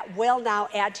careful because that will now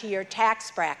add to your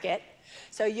tax bracket.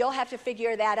 So you'll have to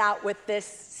figure that out with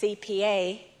this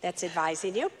CPA that's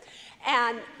advising you.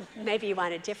 And maybe you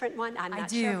want a different one? I'm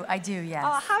not sure. I do, yes.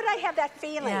 Oh, how did I have that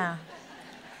feeling? Yeah.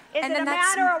 Is it a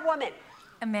man or a woman?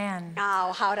 A man.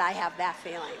 Oh, how did I have that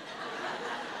feeling?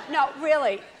 No,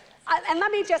 really. And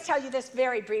let me just tell you this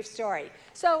very brief story.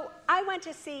 So I went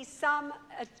to see some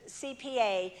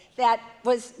CPA that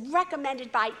was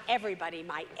recommended by everybody,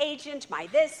 my agent, my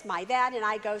this, my that, and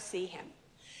I go see him.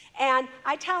 And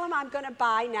I tell him I'm going to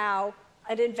buy now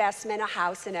an investment, a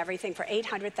house and everything for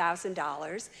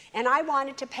 $800,000, and I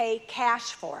wanted to pay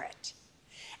cash for it.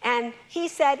 And he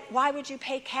said, why would you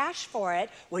pay cash for it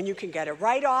when you can get a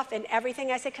write-off and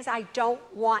everything? I said, because I don't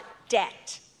want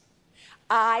debt.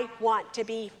 I want to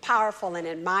be powerful, and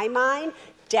in my mind,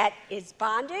 debt is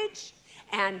bondage,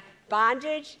 and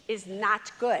bondage is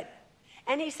not good.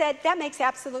 And he said, that makes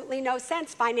absolutely no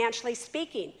sense, financially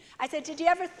speaking. I said, did you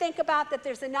ever think about that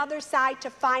there's another side to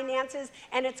finances,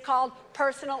 and it's called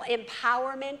personal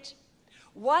empowerment?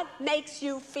 What makes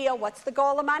you feel, what's the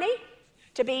goal of money?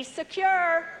 To be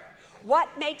secure. What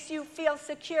makes you feel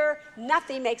secure?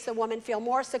 Nothing makes a woman feel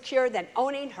more secure than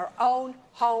owning her own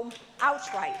home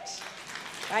outright.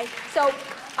 Right? So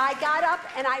I got up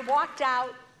and I walked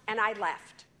out and I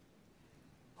left.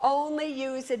 Only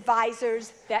use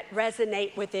advisors that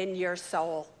resonate within your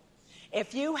soul.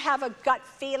 If you have a gut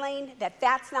feeling that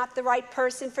that's not the right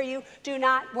person for you, do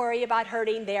not worry about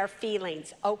hurting their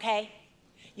feelings, okay?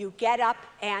 You get up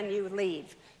and you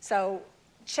leave. So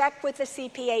check with the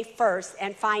CPA first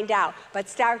and find out, but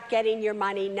start getting your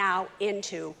money now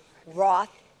into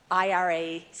Roth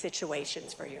IRA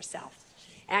situations for yourself.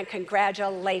 And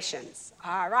congratulations.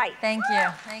 All right. Thank you.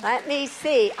 Let me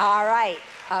see. All right.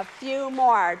 A few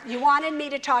more. You wanted me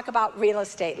to talk about real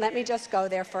estate. Let me just go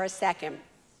there for a second.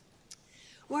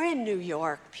 We're in New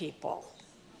York, people.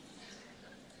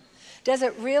 Does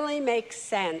it really make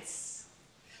sense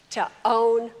to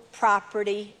own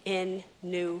property in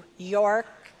New York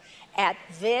at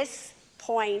this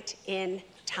point in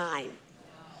time?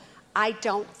 I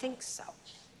don't think so.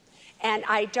 And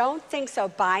I don't think so.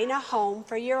 Buying a home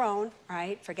for your own,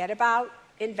 right? Forget about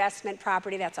investment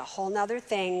property. That's a whole nother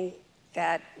thing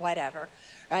that whatever,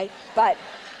 right? But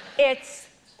it's,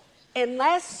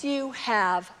 unless you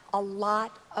have a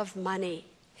lot of money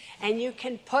and you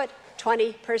can put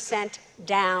 20%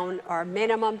 down or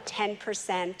minimum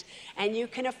 10%, and you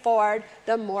can afford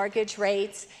the mortgage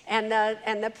rates and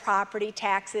the property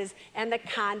taxes and the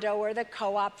condo or the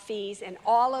co-op fees and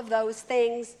all of those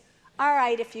things, all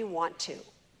right if you want to.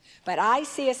 But I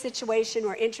see a situation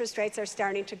where interest rates are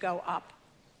starting to go up.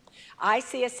 I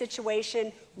see a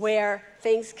situation where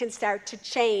things can start to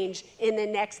change in the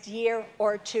next year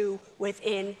or two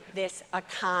within this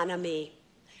economy,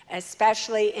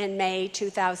 especially in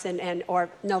or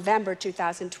November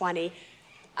 2020.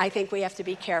 I think we have to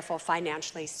be careful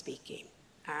financially speaking,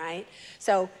 all right?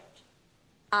 So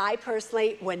I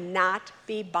personally would not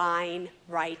be buying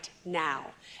right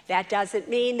now. That doesn't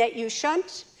mean that you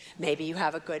shouldn't. Maybe you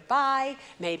have a good buy,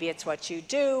 maybe it's what you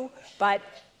do, but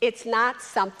it's not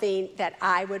something that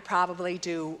I would probably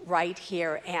do right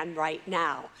here and right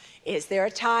now. Is there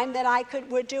a time that I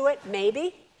would do it?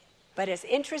 Maybe. But as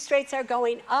interest rates are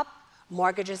going up,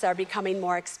 mortgages are becoming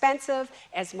more expensive.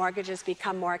 As mortgages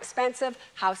become more expensive,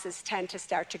 houses tend to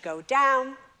start to go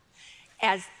down.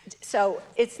 So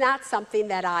it's not something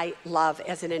that I love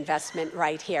as an investment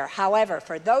right here. However,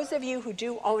 for those of you who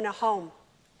do own a home,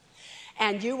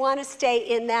 and you want to stay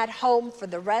in that home for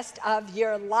the rest of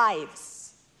your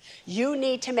lives, you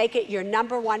need to make it your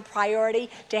 #1 priority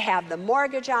to have the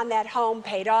mortgage on that home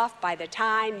paid off by the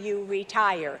time you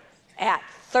retire at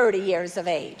 30 years of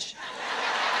age.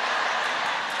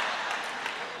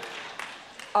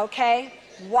 Okay?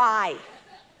 Why?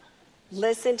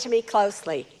 Listen to me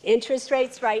closely. Interest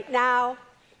rates right now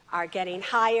are getting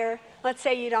higher. Let's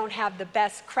say you don't have the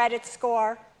best credit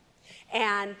score,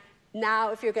 and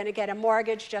now if you're going to get a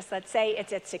mortgage, let's say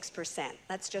it's at 6%.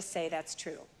 Let's just say that's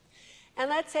true. And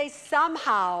let's say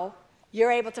somehow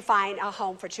you're able to find a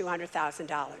home for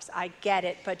 $200,000. I get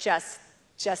it, but just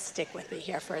stick with me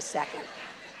here for a second.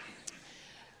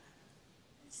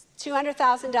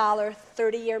 $200,000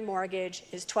 30-year mortgage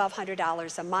is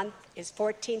 $1,200 a month, is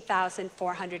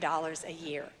 $14,400 a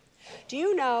year. Do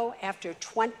you know after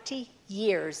 20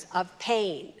 years of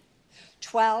paying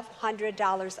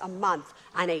 $1,200 a month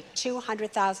on a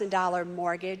 $200,000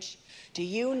 mortgage, do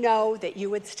you know that you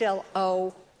would still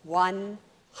owe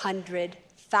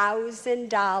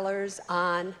 $100,000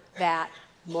 on that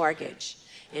mortgage?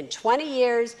 In 20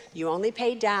 years, you only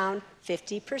paid down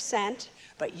 50%,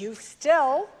 but you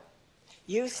still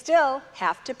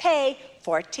have to pay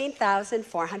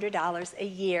 $14,400 a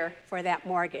year for that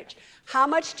mortgage. How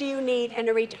much do you need in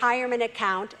a retirement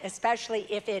account, especially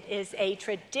if it is a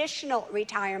traditional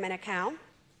retirement account,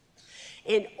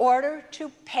 in order to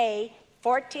pay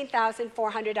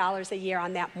 $14,400 a year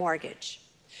on that mortgage?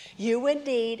 You would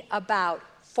need about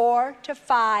 $400,000 to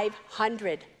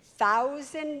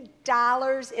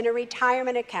 $500,000 in a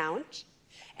retirement account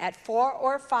at 4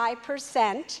 or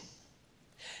 5%,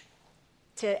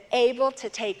 to able to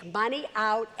take money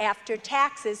out after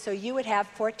taxes, so you would have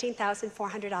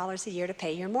 $14,400 a year to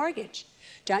pay your mortgage.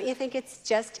 Don't you think it's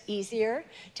just easier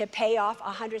to pay off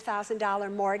a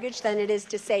 $100,000 mortgage than it is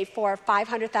to save $400,000 or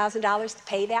 $500,000 to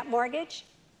pay that mortgage?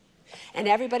 And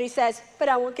everybody says, but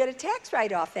I won't get a tax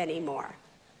write-off anymore.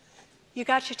 You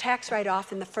got your tax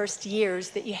write-off in the first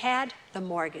years that you had the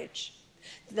mortgage.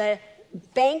 The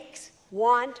banks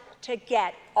want to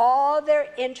get all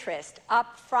their interest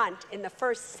up front in the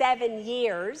first 7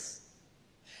 years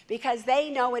because they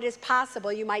know it is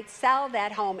possible you might sell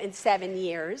that home in 7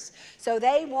 years. So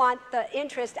they want the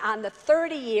interest on the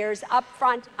 30 years up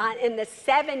front in the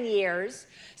 7 years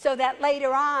so that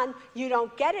later on you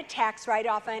don't get a tax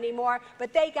write-off anymore,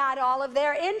 but they got all of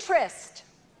their interest.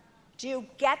 Do you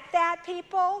get that,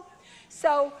 people?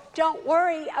 So don't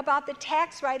worry about the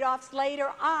tax write-offs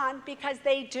later on because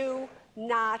they do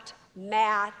not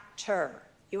matter.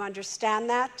 You understand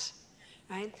that?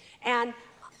 Right? And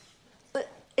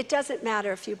it doesn't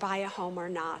matter if you buy a home or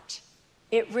not.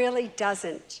 It really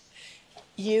doesn't.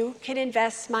 You can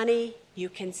invest money, you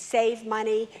can save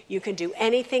money, you can do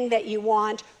anything that you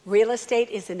want. Real estate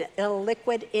is an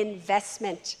illiquid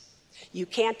investment. You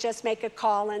can't just make a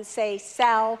call and say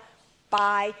sell,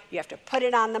 buy. You have to put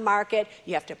it on the market.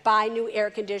 You have to buy new air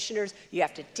conditioners. You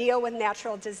have to deal with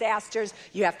natural disasters.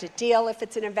 You have to deal, if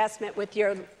it's an investment, with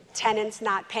your tenants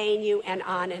not paying you, and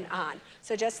on and on.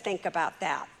 So just think about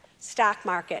that. Stock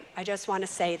market, I just want to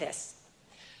say this.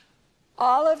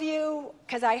 All of you,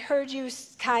 because I heard you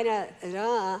kind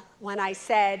of when I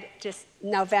said just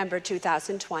November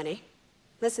 2020.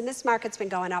 Listen, this market's been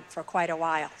going up for quite a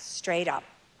while, straight up,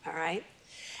 all right?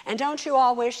 And don't you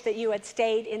all wish that you had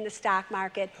stayed in the stock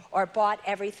market or bought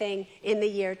everything in the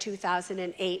year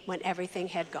 2008 when everything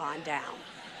had gone down?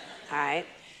 All right?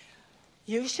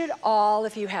 You should all,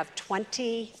 if you have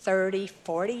 20, 30,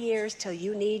 40 years till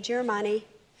you need your money,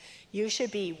 you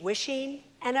should be wishing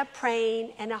and a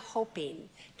praying and a hoping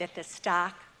that the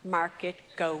stock market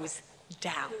goes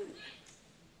down.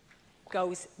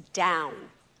 Goes down.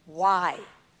 Why?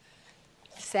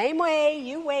 Same way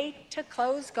you wait till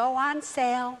clothes go on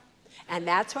sale, and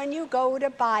that's when you go to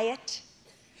buy it.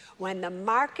 When the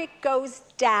market goes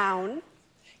down,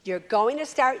 you're going to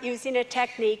start using a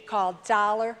technique called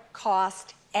dollar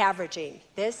cost averaging.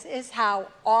 This is how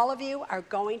all of you are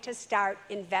going to start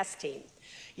investing.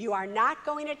 You are not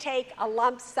going to take a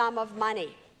lump sum of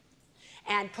money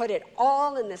and put it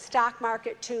all in the stock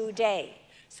market today.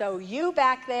 So you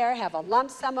back there have a lump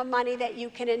sum of money that you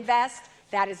can invest.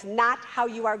 That is not how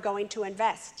you are going to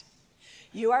invest.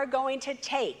 You are going to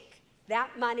take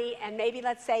that money, and maybe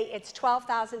let's say it's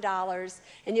 $12,000,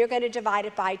 and you're going to divide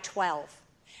it by 12.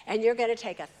 And you're going to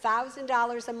take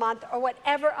 $1,000 a month or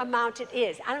whatever amount it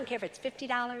is. I don't care if it's $50.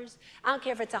 I don't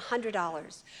care if it's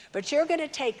 $100. But you're going to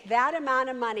take that amount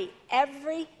of money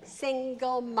every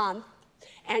single month,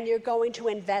 and you're going to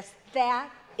invest that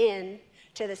in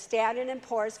to the Standard &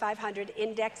 Poor's 500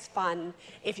 Index Fund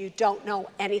if you don't know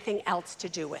anything else to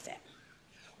do with it.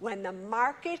 When the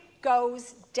market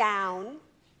goes down,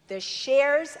 the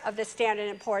shares of the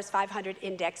Standard & Poor's 500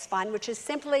 Index Fund, which is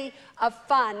simply a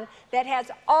fund that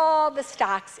has all the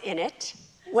stocks in it,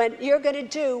 what you're going to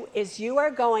do is you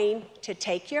are going to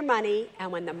take your money, and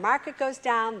when the market goes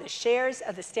down, the shares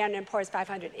of the Standard & Poor's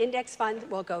 500 Index Fund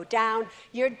will go down.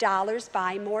 Your dollars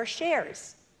buy more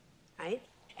shares, right?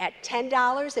 At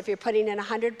 $10, if you're putting in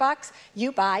 $100,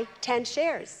 you buy 10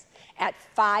 shares. At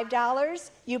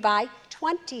 $5, you buy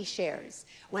 20 shares.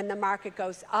 When the market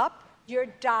goes up, your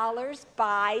dollars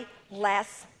buy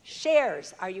less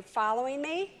shares. Are you following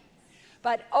me?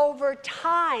 But over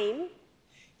time,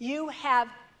 you have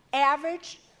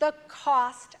averaged the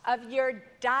cost of your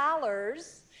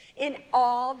dollars in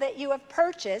all that you have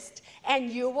purchased,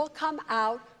 and you will come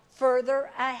out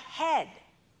further ahead.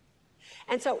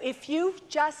 And so if you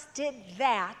just did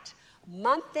that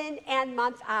month in and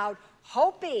month out,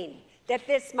 hoping that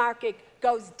this market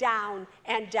goes down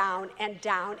and down and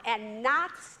down, and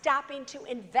not stopping to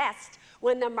invest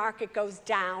when the market goes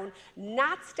down,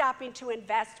 not stopping to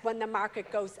invest when the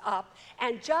market goes up,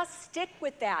 and just stick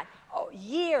with that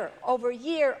year over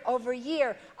year over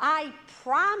year, I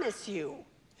promise you,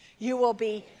 you will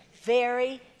be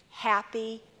very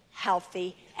happy,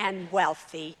 healthy, and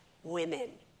wealthy women.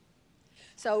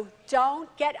 So don't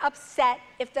get upset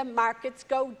if the markets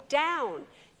go down.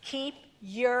 Keep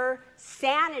your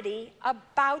sanity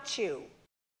about you.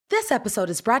 This episode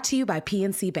is brought to you by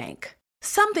PNC Bank.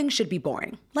 Some things should be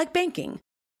boring, like banking.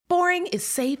 Boring is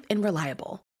safe and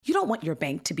reliable. You don't want your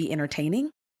bank to be entertaining.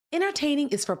 Entertaining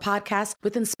is for podcasts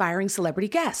with inspiring celebrity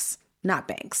guests, not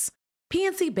banks.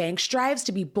 PNC Bank strives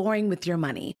to be boring with your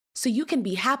money so you can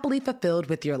be happily fulfilled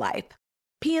with your life.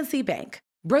 PNC Bank,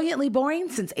 brilliantly boring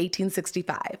since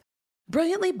 1865.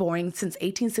 Brilliantly boring since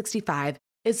 1865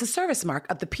 is the service mark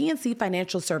of the PNC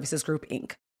Financial Services Group,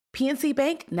 Inc. PNC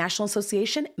Bank, National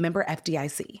Association, member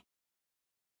FDIC.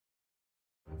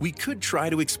 We could try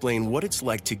to explain what it's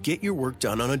like to get your work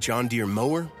done on a John Deere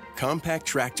mower, compact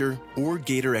tractor, or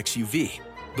Gator XUV.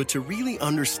 But to really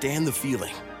understand the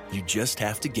feeling, you just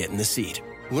have to get in the seat.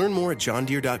 Learn more at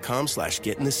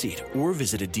johndeere.com/get-in-the-seat or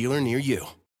visit a dealer near you.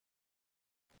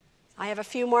 I have a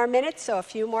few more minutes, so a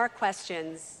few more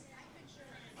questions.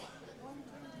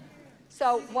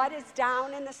 So what is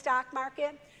down in the stock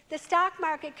market? The stock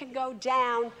market can go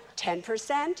down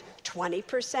 10%,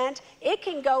 20%. It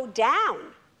can go down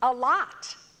a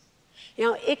lot. You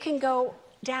know, it can go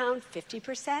down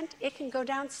 50%. It can go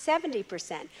down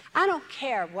 70%. I don't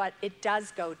care what it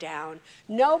does go down.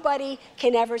 Nobody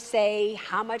can ever say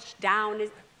how much down is.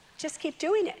 Just keep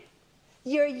doing it.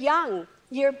 You're young.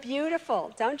 You're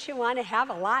beautiful. Don't you want to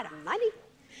have a lot of money?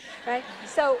 Right?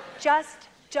 So just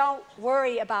don't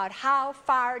worry about how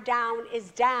far down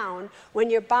is down. When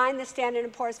you're buying the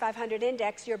Standard & Poor's 500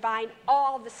 Index, you're buying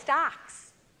all the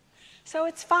stocks. So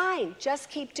it's fine. Just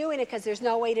keep doing it because there's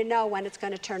no way to know when it's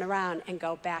going to turn around and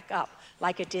go back up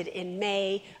like it did in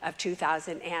May of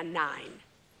 2009.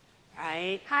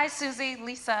 Right? Hi, Susie.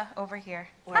 Lisa over here.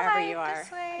 Wherever you are.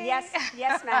 This way.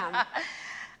 Yes, ma'am.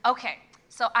 Okay,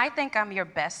 so I think I'm your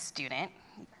best student.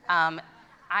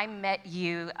 I met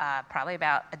you probably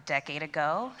about a decade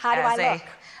ago. How do I look?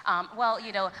 Well,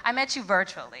 you know, I met you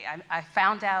virtually. I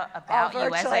found out about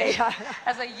you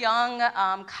as a young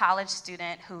college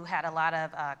student who had a lot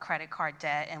of credit card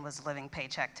debt and was living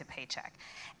paycheck to paycheck.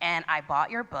 And I bought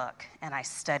your book and I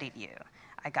studied you.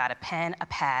 I got a pen, a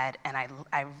pad, and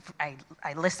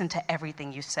I listened to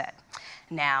everything you said.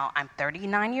 Now, I'm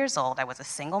 39 years old. I was a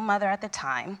single mother at the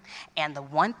time, and the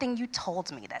one thing you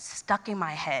told me that stuck in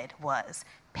my head was,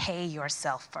 pay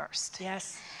yourself first.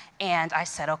 Yes. And I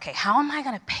said, okay, how am I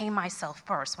going to pay myself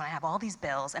first when I have all these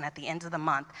bills and at the end of the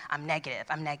month, I'm negative.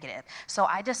 So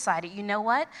I decided, you know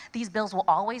what? These bills will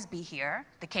always be here.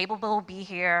 The cable bill will be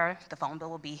here. The phone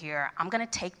bill will be here. I'm going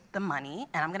to take the money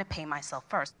and I'm going to pay myself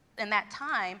first. In that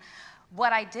time,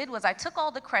 what I did was I took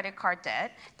all the credit card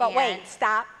debt. But wait,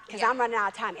 stop, because I'm running out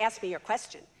of time. Ask me your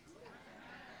question.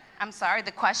 I'm sorry,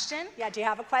 the question? Yeah, do you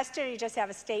have a question or you just have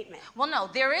a statement? Well, no,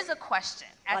 there is a question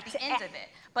at the end of it.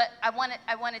 But I want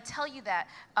to tell you that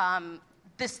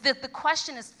the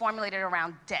question is formulated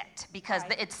around debt because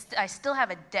I still have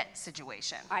a debt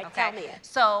situation. All right, okay? tell me it.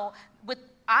 So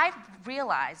I've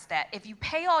realized that if you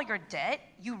pay all your debt,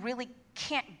 you really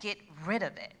can't get rid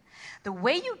of it. The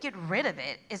way you get rid of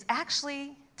it is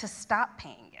actually to stop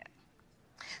paying it.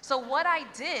 So what I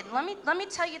did, let me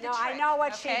tell you the trick. No, I know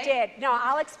what she did. No,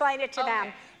 I'll explain it to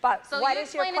them. But so what you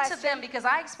is your question? explain it to them because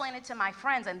I explained it to my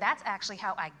friends, and that's actually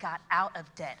how I got out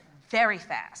of debt very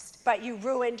fast. But you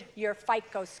ruined your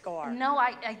FICO score. No,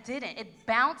 I didn't. It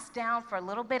bounced down for a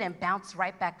little bit and bounced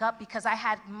right back up because I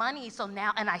had money. So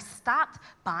now, and I stopped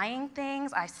buying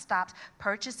things. I stopped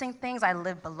purchasing things. I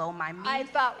lived below my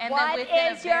means. But what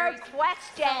is your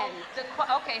question?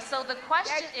 So the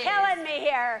question is... You're killing me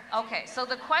here. Okay, so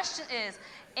the question is,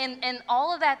 in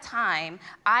all of that time,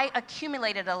 I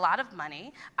accumulated a lot of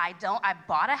money. I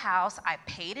bought a house, I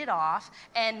paid it off,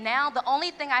 and now the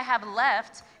only thing I have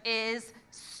left is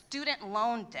student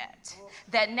loan debt.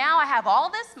 That now I have all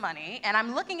this money, and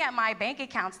I'm looking at my bank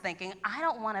accounts thinking, I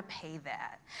don't want to pay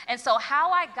that. And so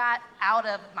how I got out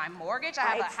of my mortgage, I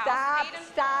have a house paid in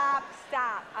full. Stop.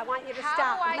 I want you to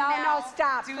stop. No,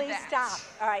 stop. Please stop.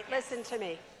 All right, listen to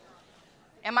me.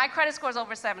 And my credit score is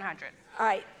over 700. All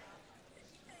right.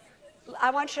 I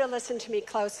want you to listen to me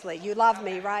closely. You love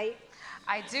me, right?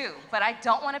 I do, but I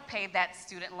don't want to pay that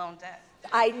student loan debt.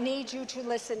 I need you to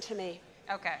listen to me.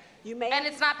 Okay. And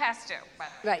it's not past due.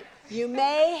 Right. You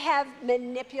may have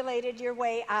manipulated your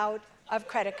way out of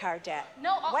credit card debt.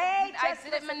 No, wait, I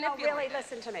didn't manipulate really it.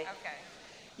 listen to me. Okay.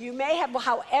 You may have,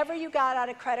 however you got out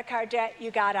of credit card debt,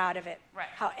 you got out of it. Right.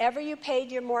 However you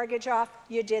paid your mortgage off,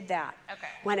 you did that. Okay.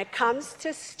 When it comes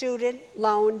to student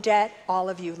loan debt, all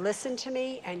of you listen to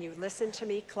me and you listen to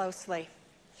me closely.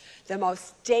 The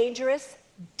most dangerous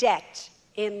debt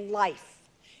in life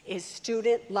is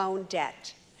student loan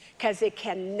debt because it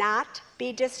cannot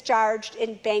be discharged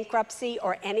in bankruptcy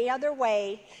or any other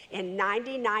way in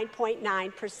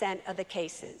 99.9% of the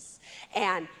cases.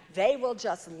 And they will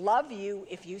just love you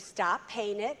if you stop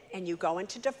paying it and you go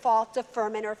into default,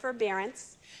 deferment, or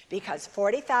forbearance because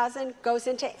 $40,000 goes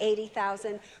into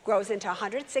 $80,000, grows into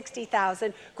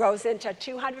 $160,000, grows into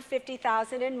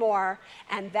 $250,000 and more,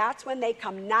 and that's when they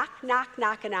come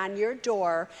knocking on your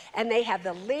door and they have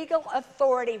the legal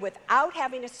authority without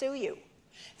having to sue you.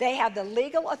 They have the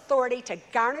legal authority to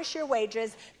garnish your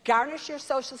wages, garnish your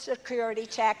Social Security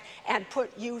check, and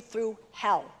put you through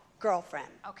hell, girlfriend.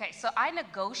 Okay, so I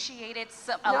negotiated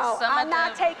some I'm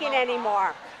not taking any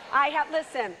more.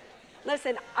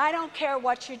 Listen, I don't care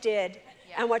what you did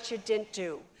and what you didn't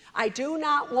do. I do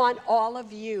not want all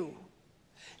of you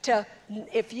to,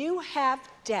 if you have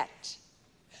debt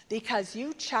because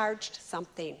you charged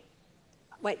something,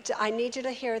 wait, I need you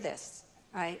to hear this,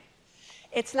 right?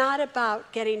 It's not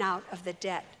about getting out of the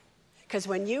debt, because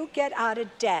when you get out of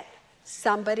debt,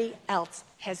 somebody else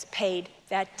has paid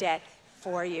that debt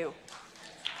for you.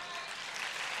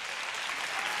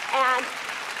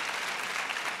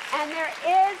 And there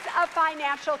is a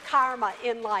financial karma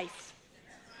in life.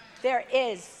 There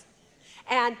is.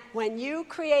 And when you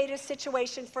create a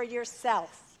situation for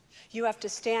yourself, you have to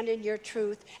stand in your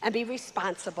truth and be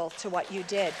responsible to what you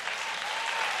did.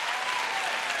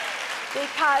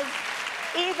 Because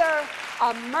either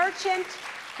a merchant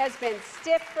has been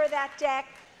stiffed for that debt,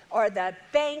 or the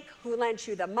bank who lent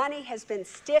you the money has been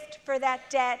stiffed for that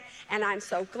debt, and I'm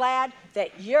so glad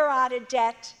that you're out of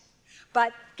debt.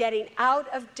 But getting out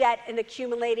of debt and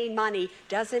accumulating money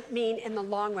doesn't mean in the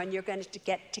long run you're going to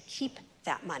get to keep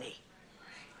that money.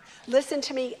 Listen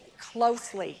to me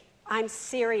closely. I'm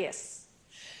serious.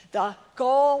 The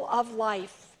goal of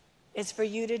life is for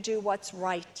you to do what's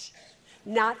right,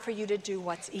 not for you to do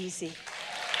what's easy.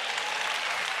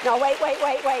 No, wait.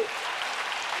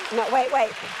 No,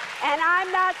 wait. And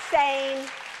I'm not saying,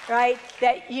 right,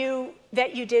 that you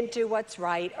didn't do what's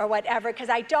right or whatever, because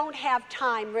I don't have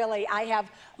time, really. I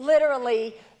have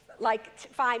literally like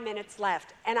 5 minutes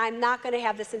left, and I'm not going to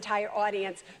have this entire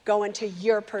audience go into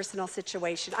your personal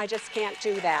situation. I just can't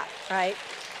do that, right?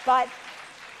 But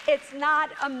it's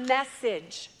not a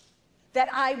message that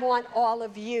I want all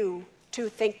of you to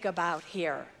think about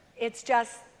here. It's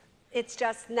just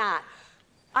not.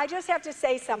 I just have to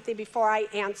say something before I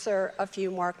answer a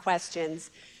few more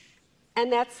questions,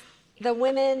 and that's the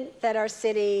women that are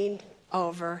sitting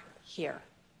over here.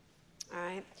 All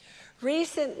right.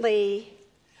 Recently,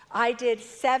 I did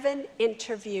 7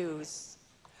 interviews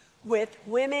with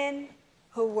women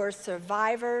who were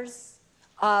survivors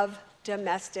of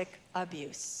domestic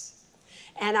abuse.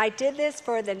 And I did this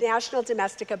for the National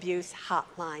Domestic Abuse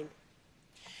Hotline.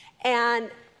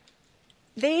 And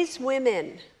these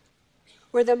women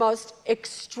were the most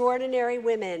extraordinary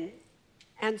women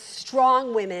and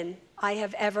strong women I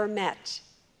have ever met.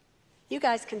 You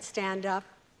guys can stand up.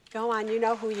 Go on, you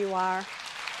know who you are.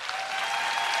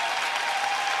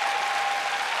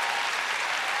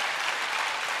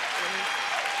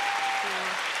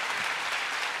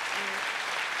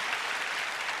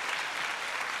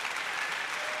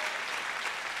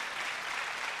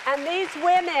 And these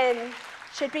women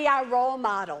should be our role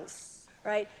models,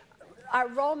 right? Our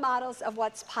role models of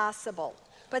what's possible.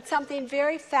 But something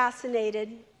very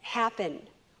fascinating happened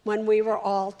when we were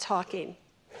all talking.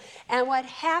 And what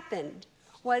happened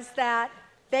was that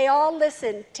they all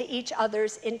listened to each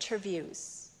other's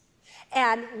interviews.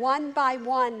 And one by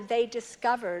one, they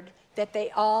discovered that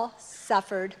they all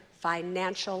suffered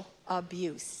financial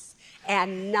abuse.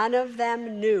 And none of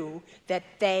them knew that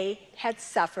they had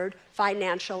suffered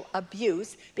financial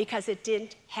abuse because it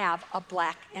didn't have a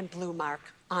black and blue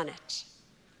mark on it.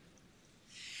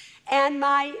 And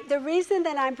the reason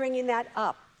that I'm bringing that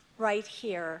up right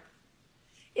here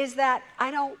is that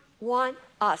I don't want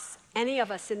us, any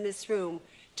of us in this room,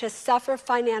 to suffer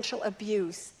financial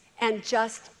abuse and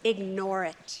just ignore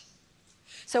it.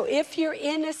 So if you're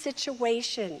in a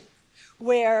situation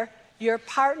where your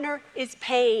partner is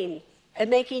paying and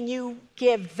making you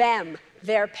give them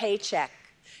their paycheck,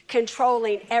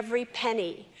 controlling every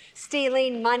penny,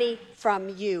 stealing money from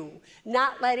you,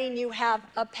 not letting you have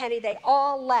a penny, they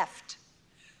all left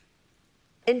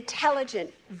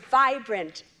intelligent,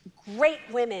 vibrant, great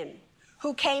women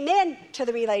who came into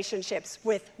the relationships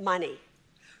with money.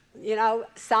 You know,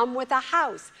 some with a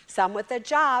house, some with a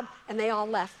job, and they all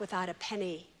left without a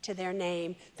penny to their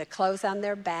name, the clothes on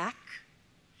their back,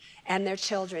 and their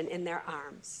children in their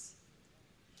arms.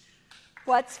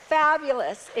 What's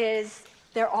fabulous is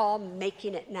they're all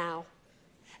making it now,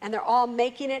 and they're all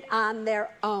making it on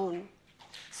their own.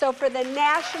 So for the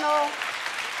national...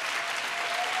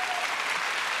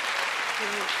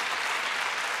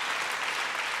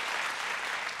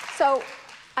 So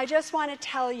I just want to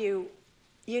tell you,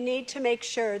 you need to make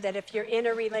sure that if you're in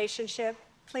a relationship,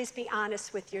 please be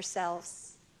honest with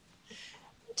yourselves.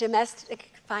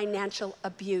 Domestic financial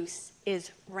abuse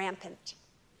is rampant.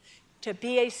 To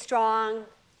be a strong,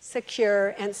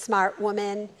 secure, and smart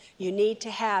woman, you need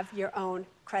to have your own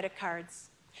credit cards.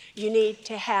 You need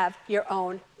to have your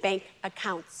own bank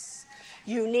accounts.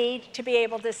 You need to be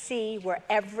able to see where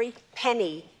every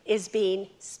penny is being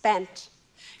spent.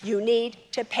 You need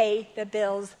to pay the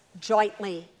bills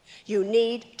jointly. You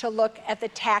need to look at the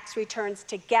tax returns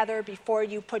together before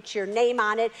you put your name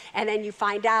on it, and then you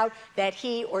find out that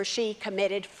he or she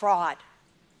committed fraud.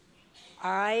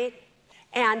 All right?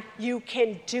 And you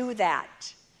can do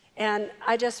that. And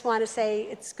I just want to say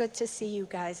it's good to see you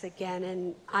guys again,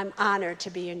 and I'm honored to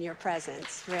be in your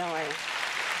presence, really.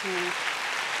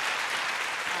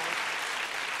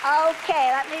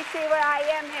 Okay, let me see where I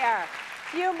am here.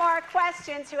 Few more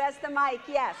questions. Who has the mic?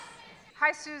 Yes.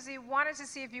 Hi, Susie. Wanted to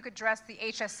see if you could address the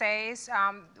HSAs.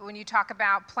 When you talk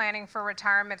about planning for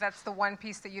retirement, that's the one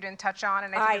piece that you didn't touch on,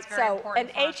 and I think it's very important.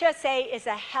 An HSA is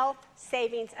a health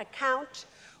savings account,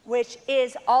 which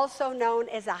is also known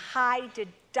as a high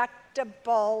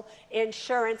deductible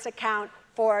insurance account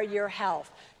for your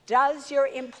health. Does your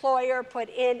employer put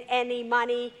in any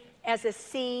money as a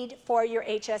seed for your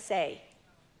HSA?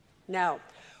 No.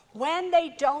 When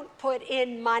they don't put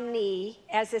in money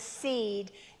as a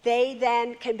seed, they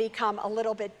then can become a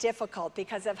little bit difficult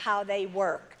because of how they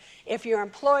work. If your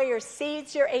employer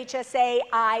seeds your HSA,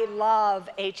 I love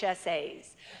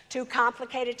HSAs. Too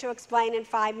complicated to explain in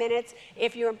 5 minutes.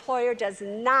 If your employer does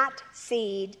not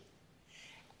seed,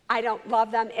 I don't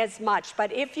love them as much.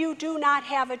 But if you do not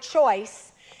have a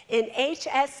choice, in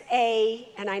HSA,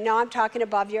 and I know I'm talking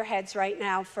above your heads right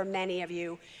now for many of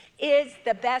you, is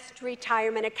the best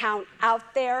retirement account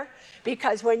out there,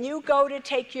 because when you go to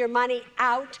take your money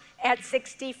out at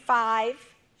 65,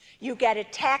 you get a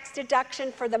tax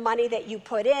deduction for the money that you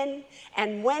put in,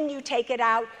 and when you take it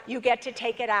out, you get to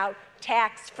take it out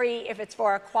tax-free if it's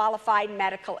for a qualified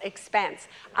medical expense.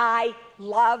 I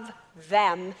love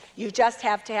them. You just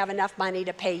have to have enough money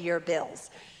to pay your bills.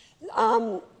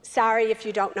 Sorry if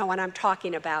you don't know what I'm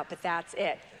talking about, but that's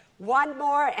it. One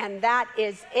more, and that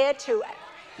is it.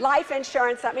 Life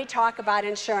insurance, let me talk about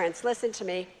insurance. Listen to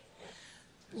me.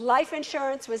 Life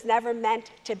insurance was never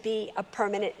meant to be a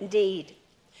permanent need.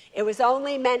 It was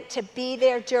only meant to be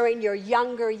there during your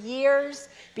younger years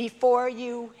before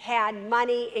you had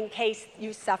money in case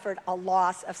you suffered a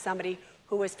loss of somebody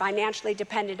who was financially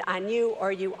dependent on you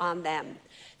or you on them.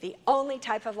 The only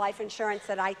type of life insurance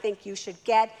that I think you should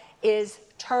get is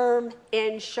term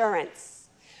insurance.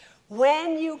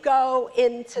 When you go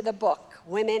into the book,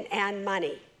 Women and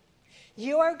Money,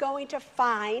 you are going to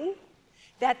find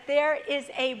that there is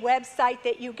a website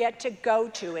that you get to go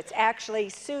to. It's actually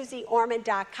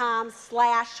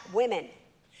susieorman.com/women.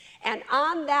 And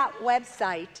on that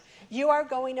website, you are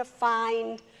going to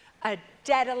find a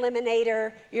debt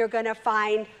eliminator, you're going to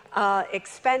find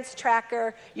expense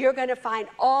tracker, you're going to find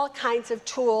all kinds of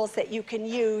tools that you can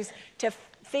use to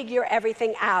figure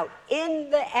everything out. In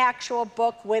the actual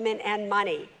book, Women and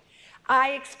Money,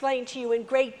 I explain to you in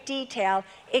great detail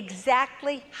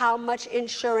exactly how much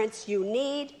insurance you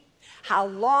need, how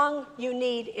long you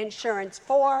need insurance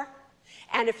for,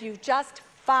 and if you just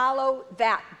follow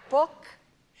that book,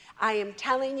 I am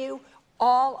telling you,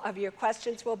 all of your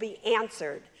questions will be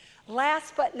answered.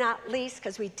 Last but not least,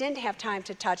 because we didn't have time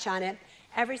to touch on it,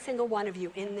 every single one of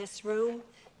you in this room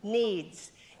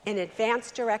needs an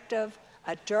advance directive,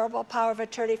 a durable power of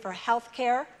attorney for health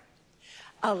care,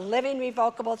 a living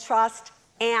revocable trust,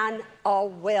 and a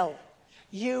will.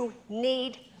 You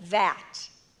need that.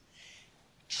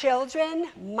 Children,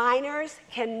 minors,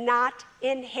 cannot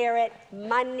inherit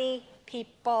money,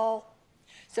 people.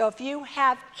 So if you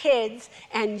have kids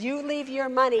and you leave your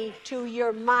money to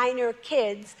your minor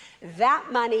kids,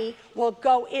 that money will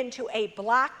go into a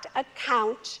blocked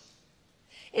account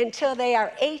until they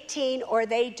are 18 or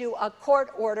they do a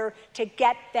court order to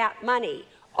get that money.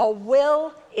 A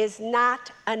will is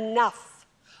not enough.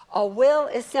 A will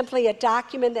is simply a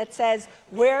document that says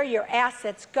where your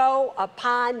assets go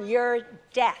upon your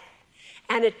death.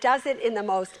 And it does it in the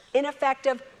most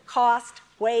ineffective cost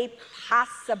way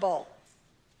possible.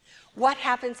 What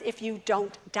happens if you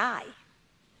don't die?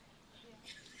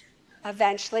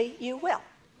 Eventually you will.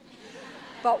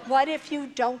 But what if you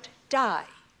don't die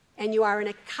and you are in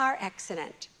a car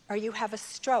accident or you have a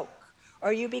stroke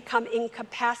or you become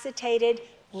incapacitated?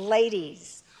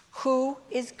 Ladies, who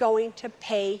is going to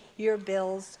pay your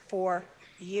bills for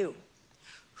you?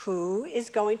 Who is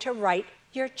going to write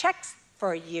your checks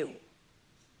for you?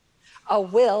 A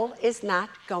will is not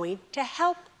going to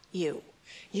help you.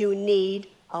 You need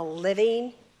a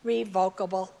living,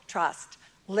 revocable trust.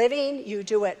 Living, you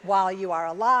do it while you are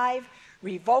alive.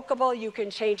 Revocable, you can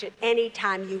change it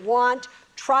anytime you want.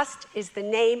 Trust is the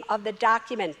name of the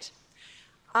document.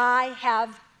 In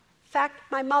fact,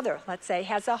 my mother, let's say,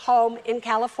 has a home in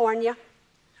California,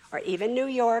 or even New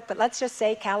York, but let's just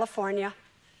say California,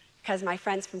 because my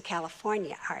friends from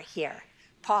California are here.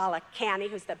 Paula Canny,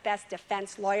 who's the best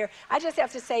defense lawyer. I just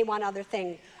have to say one other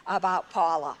thing about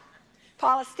Paula.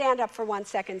 Paula, stand up for 1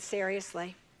 second,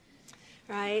 seriously,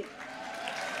 right?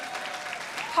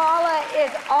 Paula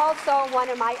is also one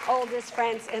of my oldest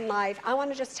friends in life. I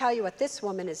want to just tell you what this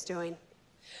woman is doing.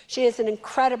 She is an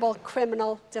incredible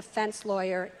criminal defense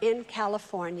lawyer in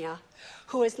California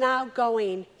who is now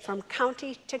going from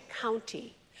county to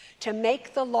county to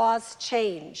make the laws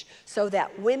change so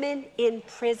that women in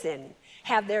prison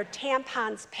have their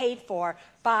tampons paid for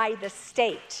by the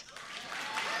state.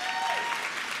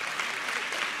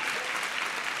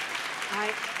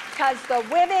 Right? Because the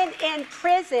women in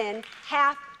prison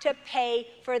have to pay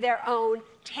for their own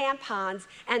tampons,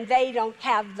 and they don't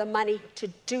have the money to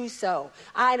do so.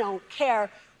 I don't care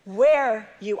where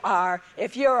you are.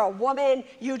 If you're a woman,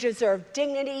 you deserve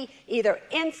dignity, either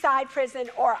inside prison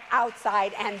or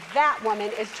outside, and that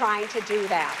woman is trying to do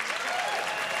that.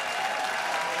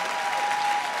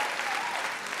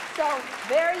 So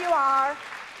there you are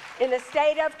in the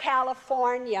state of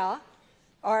California,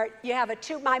 or you have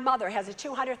my mother has a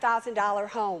 $200,000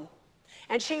 home.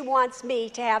 And she wants me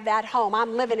to have that home.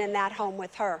 I'm living in that home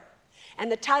with her.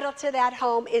 And the title to that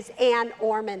home is Ann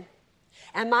Orman.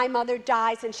 And my mother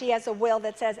dies, and she has a will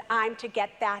that says I'm to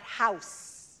get that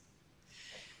house.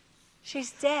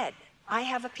 She's dead. I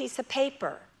have a piece of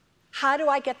paper. How do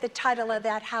I get the title of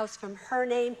that house from her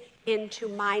name into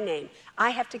my name? I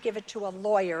have to give it to a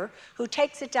lawyer who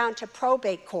takes it down to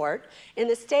probate court. In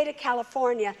the state of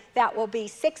California, that will be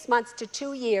 6 months to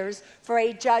 2 years for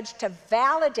a judge to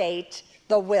validate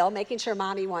the will, making sure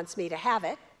mommy wants me to have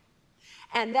it,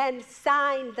 and then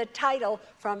sign the title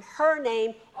from her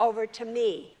name over to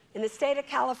me. In the state of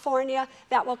California,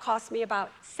 that will cost me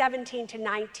about $17,000 to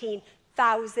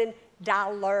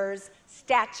 $19,000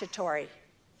 statutory.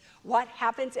 What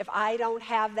happens if I don't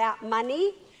have that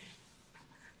money?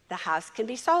 The house can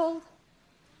be sold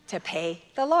to pay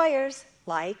the lawyers,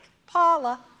 like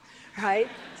Paula, right?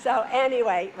 So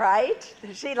anyway, right?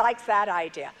 She likes that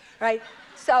idea, right?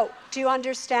 So do you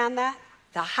understand that?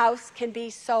 The house can be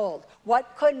sold.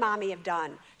 What could Mommy have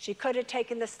done? She could have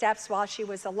taken the steps while she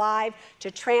was alive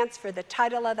to transfer the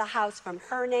title of the house from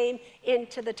her name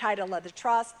into the title of the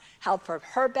trust, held for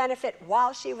her benefit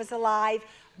while she was alive,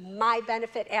 my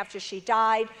benefit after she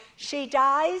died. She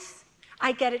dies,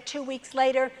 I get it 2 weeks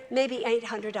later, maybe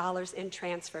 $800 in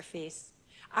transfer fees.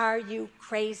 Are you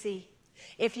crazy?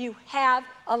 If you have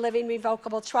a living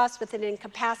revocable trust with an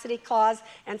incapacity clause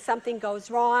and something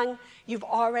goes wrong, you've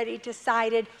already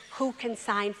decided who can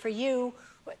sign for you.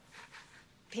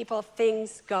 People,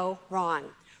 things go wrong.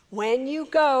 When you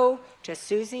go to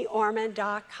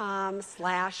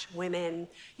SusieOrman.com/women,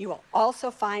 you will also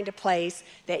find a place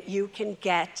that you can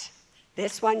get.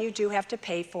 This one you do have to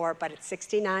pay for, but it's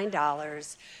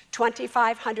 $69,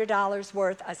 $2,500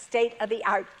 worth of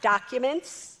state-of-the-art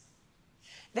documents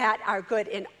that are good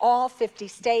in all 50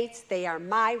 states. They are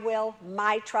my will,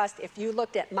 my trust. If you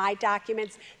looked at my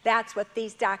documents, that's what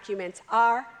these documents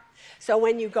are. So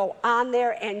when you go on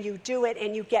there and you do it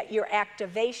and you get your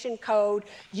activation code,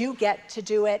 you get to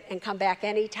do it and come back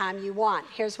anytime you want.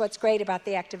 Here's what's great about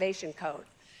the activation code.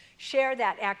 Share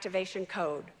that activation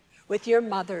code with your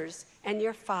mothers and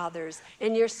your fathers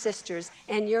and your sisters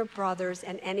and your brothers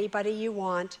and anybody you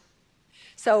want.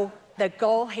 So the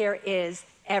goal here is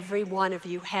every one of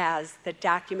you has the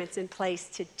documents in place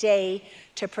today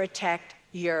to protect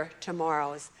your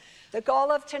tomorrows. The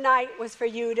goal of tonight was for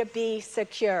you to be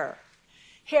secure.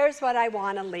 Here's what I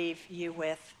want to leave you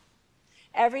with.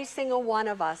 Every single one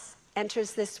of us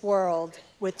enters this world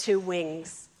with two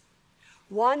wings.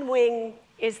 One wing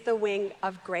is the wing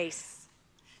of grace.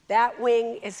 That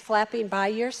wing is flapping by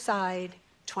your side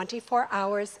 24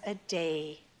 hours a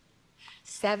day,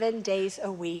 7 days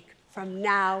a week, from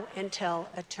now until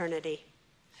eternity.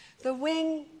 The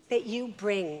wing that you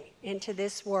bring into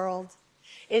this world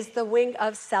is the wing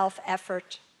of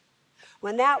self-effort.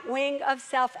 When that wing of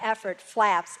self-effort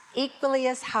flaps equally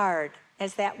as hard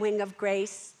as that wing of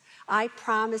grace, I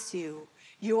promise you,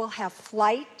 you will have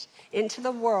flight into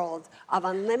the world of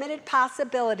unlimited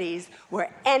possibilities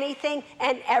where anything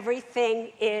and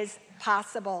everything is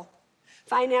possible.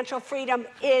 Financial freedom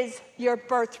is your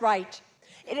birthright.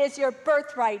 It is your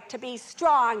birthright to be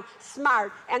strong,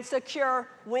 smart, and secure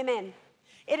women.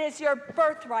 It is your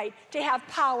birthright to have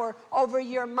power over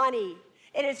your money.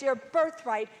 It is your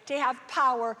birthright to have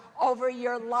power over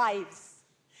your lives.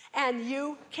 And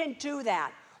you can do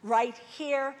that right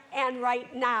here and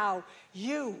right now.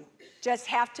 You just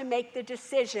have to make the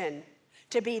decision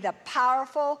to be the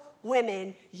powerful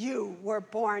women you were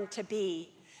born to be.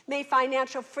 May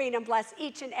financial freedom bless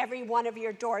each and every one of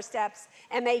your doorsteps,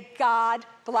 and may God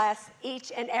bless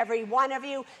each and every one of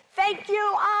you. Thank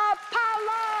you,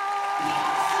 Apollo!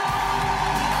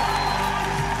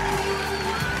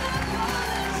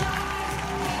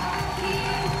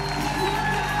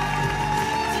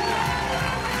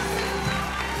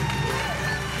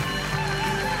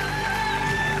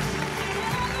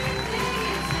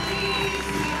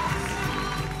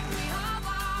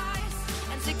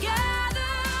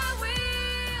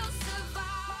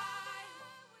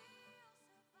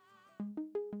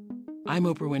 I'm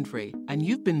Oprah Winfrey, and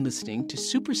you've been listening to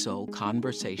Super Soul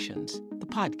Conversations, the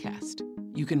podcast.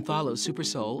 You can follow Super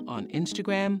Soul on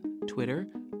Instagram, Twitter,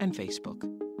 and Facebook.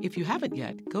 If you haven't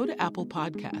yet, go to Apple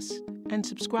Podcasts and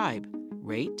subscribe,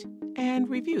 rate, and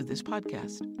review this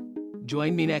podcast.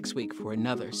 Join me next week for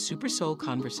another Super Soul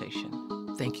Conversation.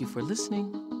 Thank you for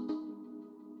listening.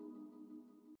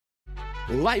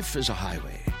 Life is a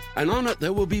highway, and on it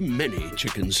there will be many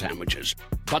chicken sandwiches.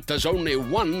 But there's only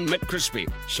one McCrispy.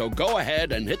 So go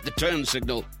ahead and hit the turn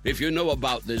signal if you know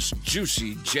about this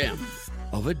juicy gem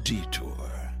of a detour.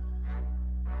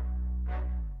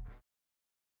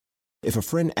 If a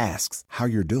friend asks how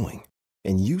you're doing,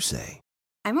 and you say,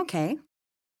 I'm okay.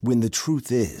 When the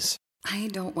truth is, I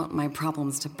don't want my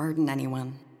problems to burden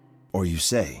anyone. Or you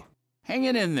say, hang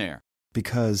it in there.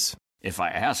 Because if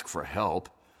I ask for help,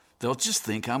 they'll just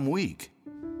think I'm weak.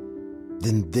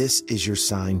 Then this is your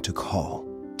sign to call,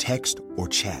 text, or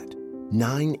chat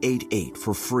 988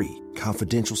 for free,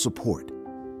 confidential support.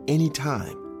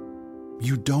 Anytime.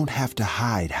 You don't have to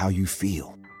hide how you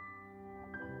feel.